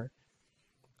 whatever.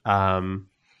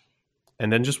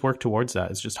 And then just work towards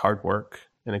that. It's just hard work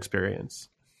and experience.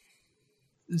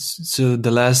 So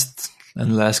the last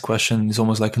question is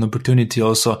almost like an opportunity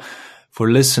also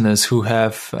for listeners who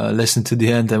have listened to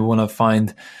the end and want to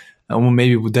find,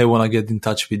 maybe they want to get in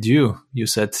touch with you. You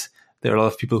said there are a lot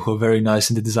of people who are very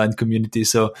nice in the design community.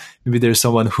 So maybe there's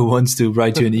someone who wants to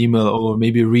write you an email or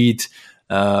maybe read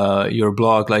your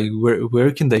blog. Like where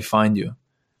can they find you?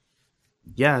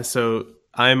 Yeah, so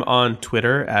I'm on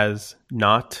Twitter as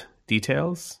Not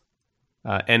Details,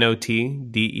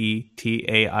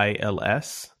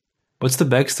 NOTDETAILS. What's the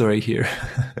backstory here?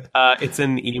 It's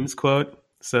an Eames quote.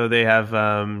 So they have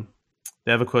a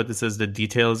quote that says, "The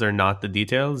details are not the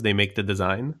details; they make the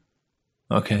design."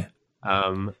 Okay.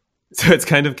 So it's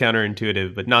kind of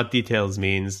counterintuitive, but not details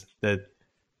means that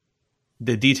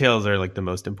the details are like the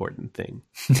most important thing,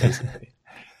 basically.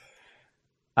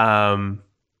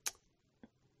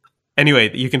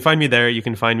 Anyway, you can find me there. You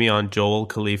can find me on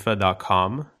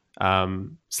joelcalifa.com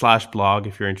 /blog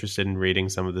if you're interested in reading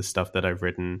some of the stuff that I've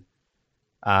written.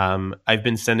 I've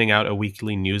been sending out a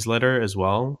weekly newsletter as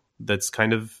well. That's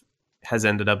kind of has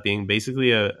ended up being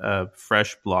basically a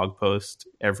fresh blog post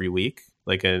every week,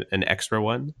 like an extra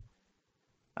one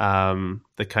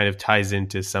that kind of ties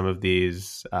into some of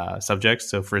these subjects.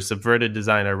 So for Subverted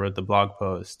Design, I wrote the blog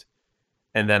post.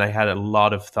 And then I had a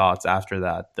lot of thoughts after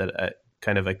that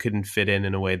I couldn't fit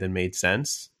in a way that made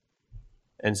sense.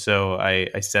 And so I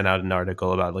sent out an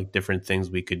article about like different things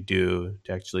we could do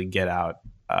to actually get out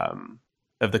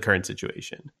of the current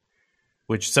situation,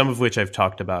 some of which I've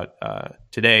talked about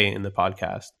today in the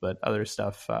podcast, but other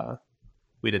stuff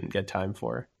we didn't get time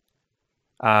for.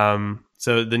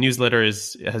 So the newsletter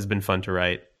has been fun to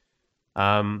write.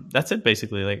 That's it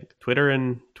basically, like Twitter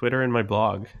and my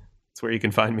blog. That's where you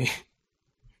can find me.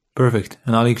 Perfect.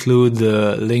 And I'll include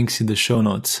the links in the show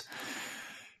notes.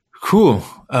 Cool.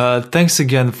 Thanks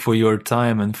again for your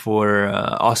time and for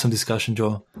awesome discussion,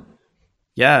 Joel.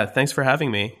 Yeah, thanks for having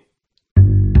me.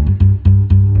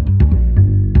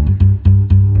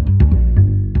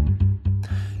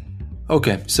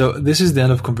 Okay, so this is the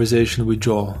end of conversation with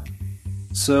Joel.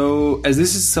 So as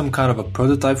this is some kind of a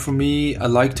prototype for me,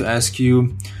 I'd like to ask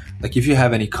you, Like if you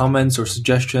have any comments or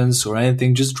suggestions or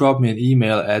anything, just drop me an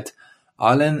email at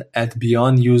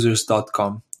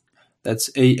alen@beyondusers.com. That's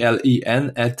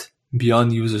ALEN at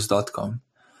beyondusers.com.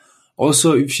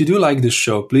 Also, if you do like this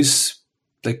show, please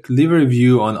leave a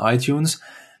review on iTunes,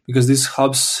 because this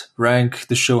helps rank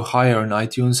the show higher on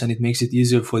iTunes and it makes it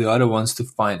easier for the other ones to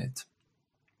find it.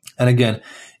 And again,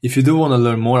 if you do want to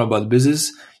learn more about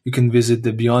business, you can visit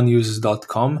the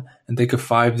beyondusers.com and take a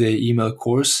 5-day email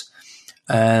course.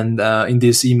 And in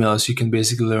these emails, you can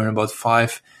basically learn about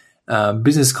 5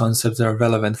 business concepts that are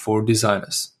relevant for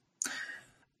designers.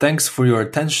 Thanks for your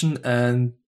attention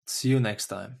and see you next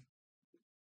time.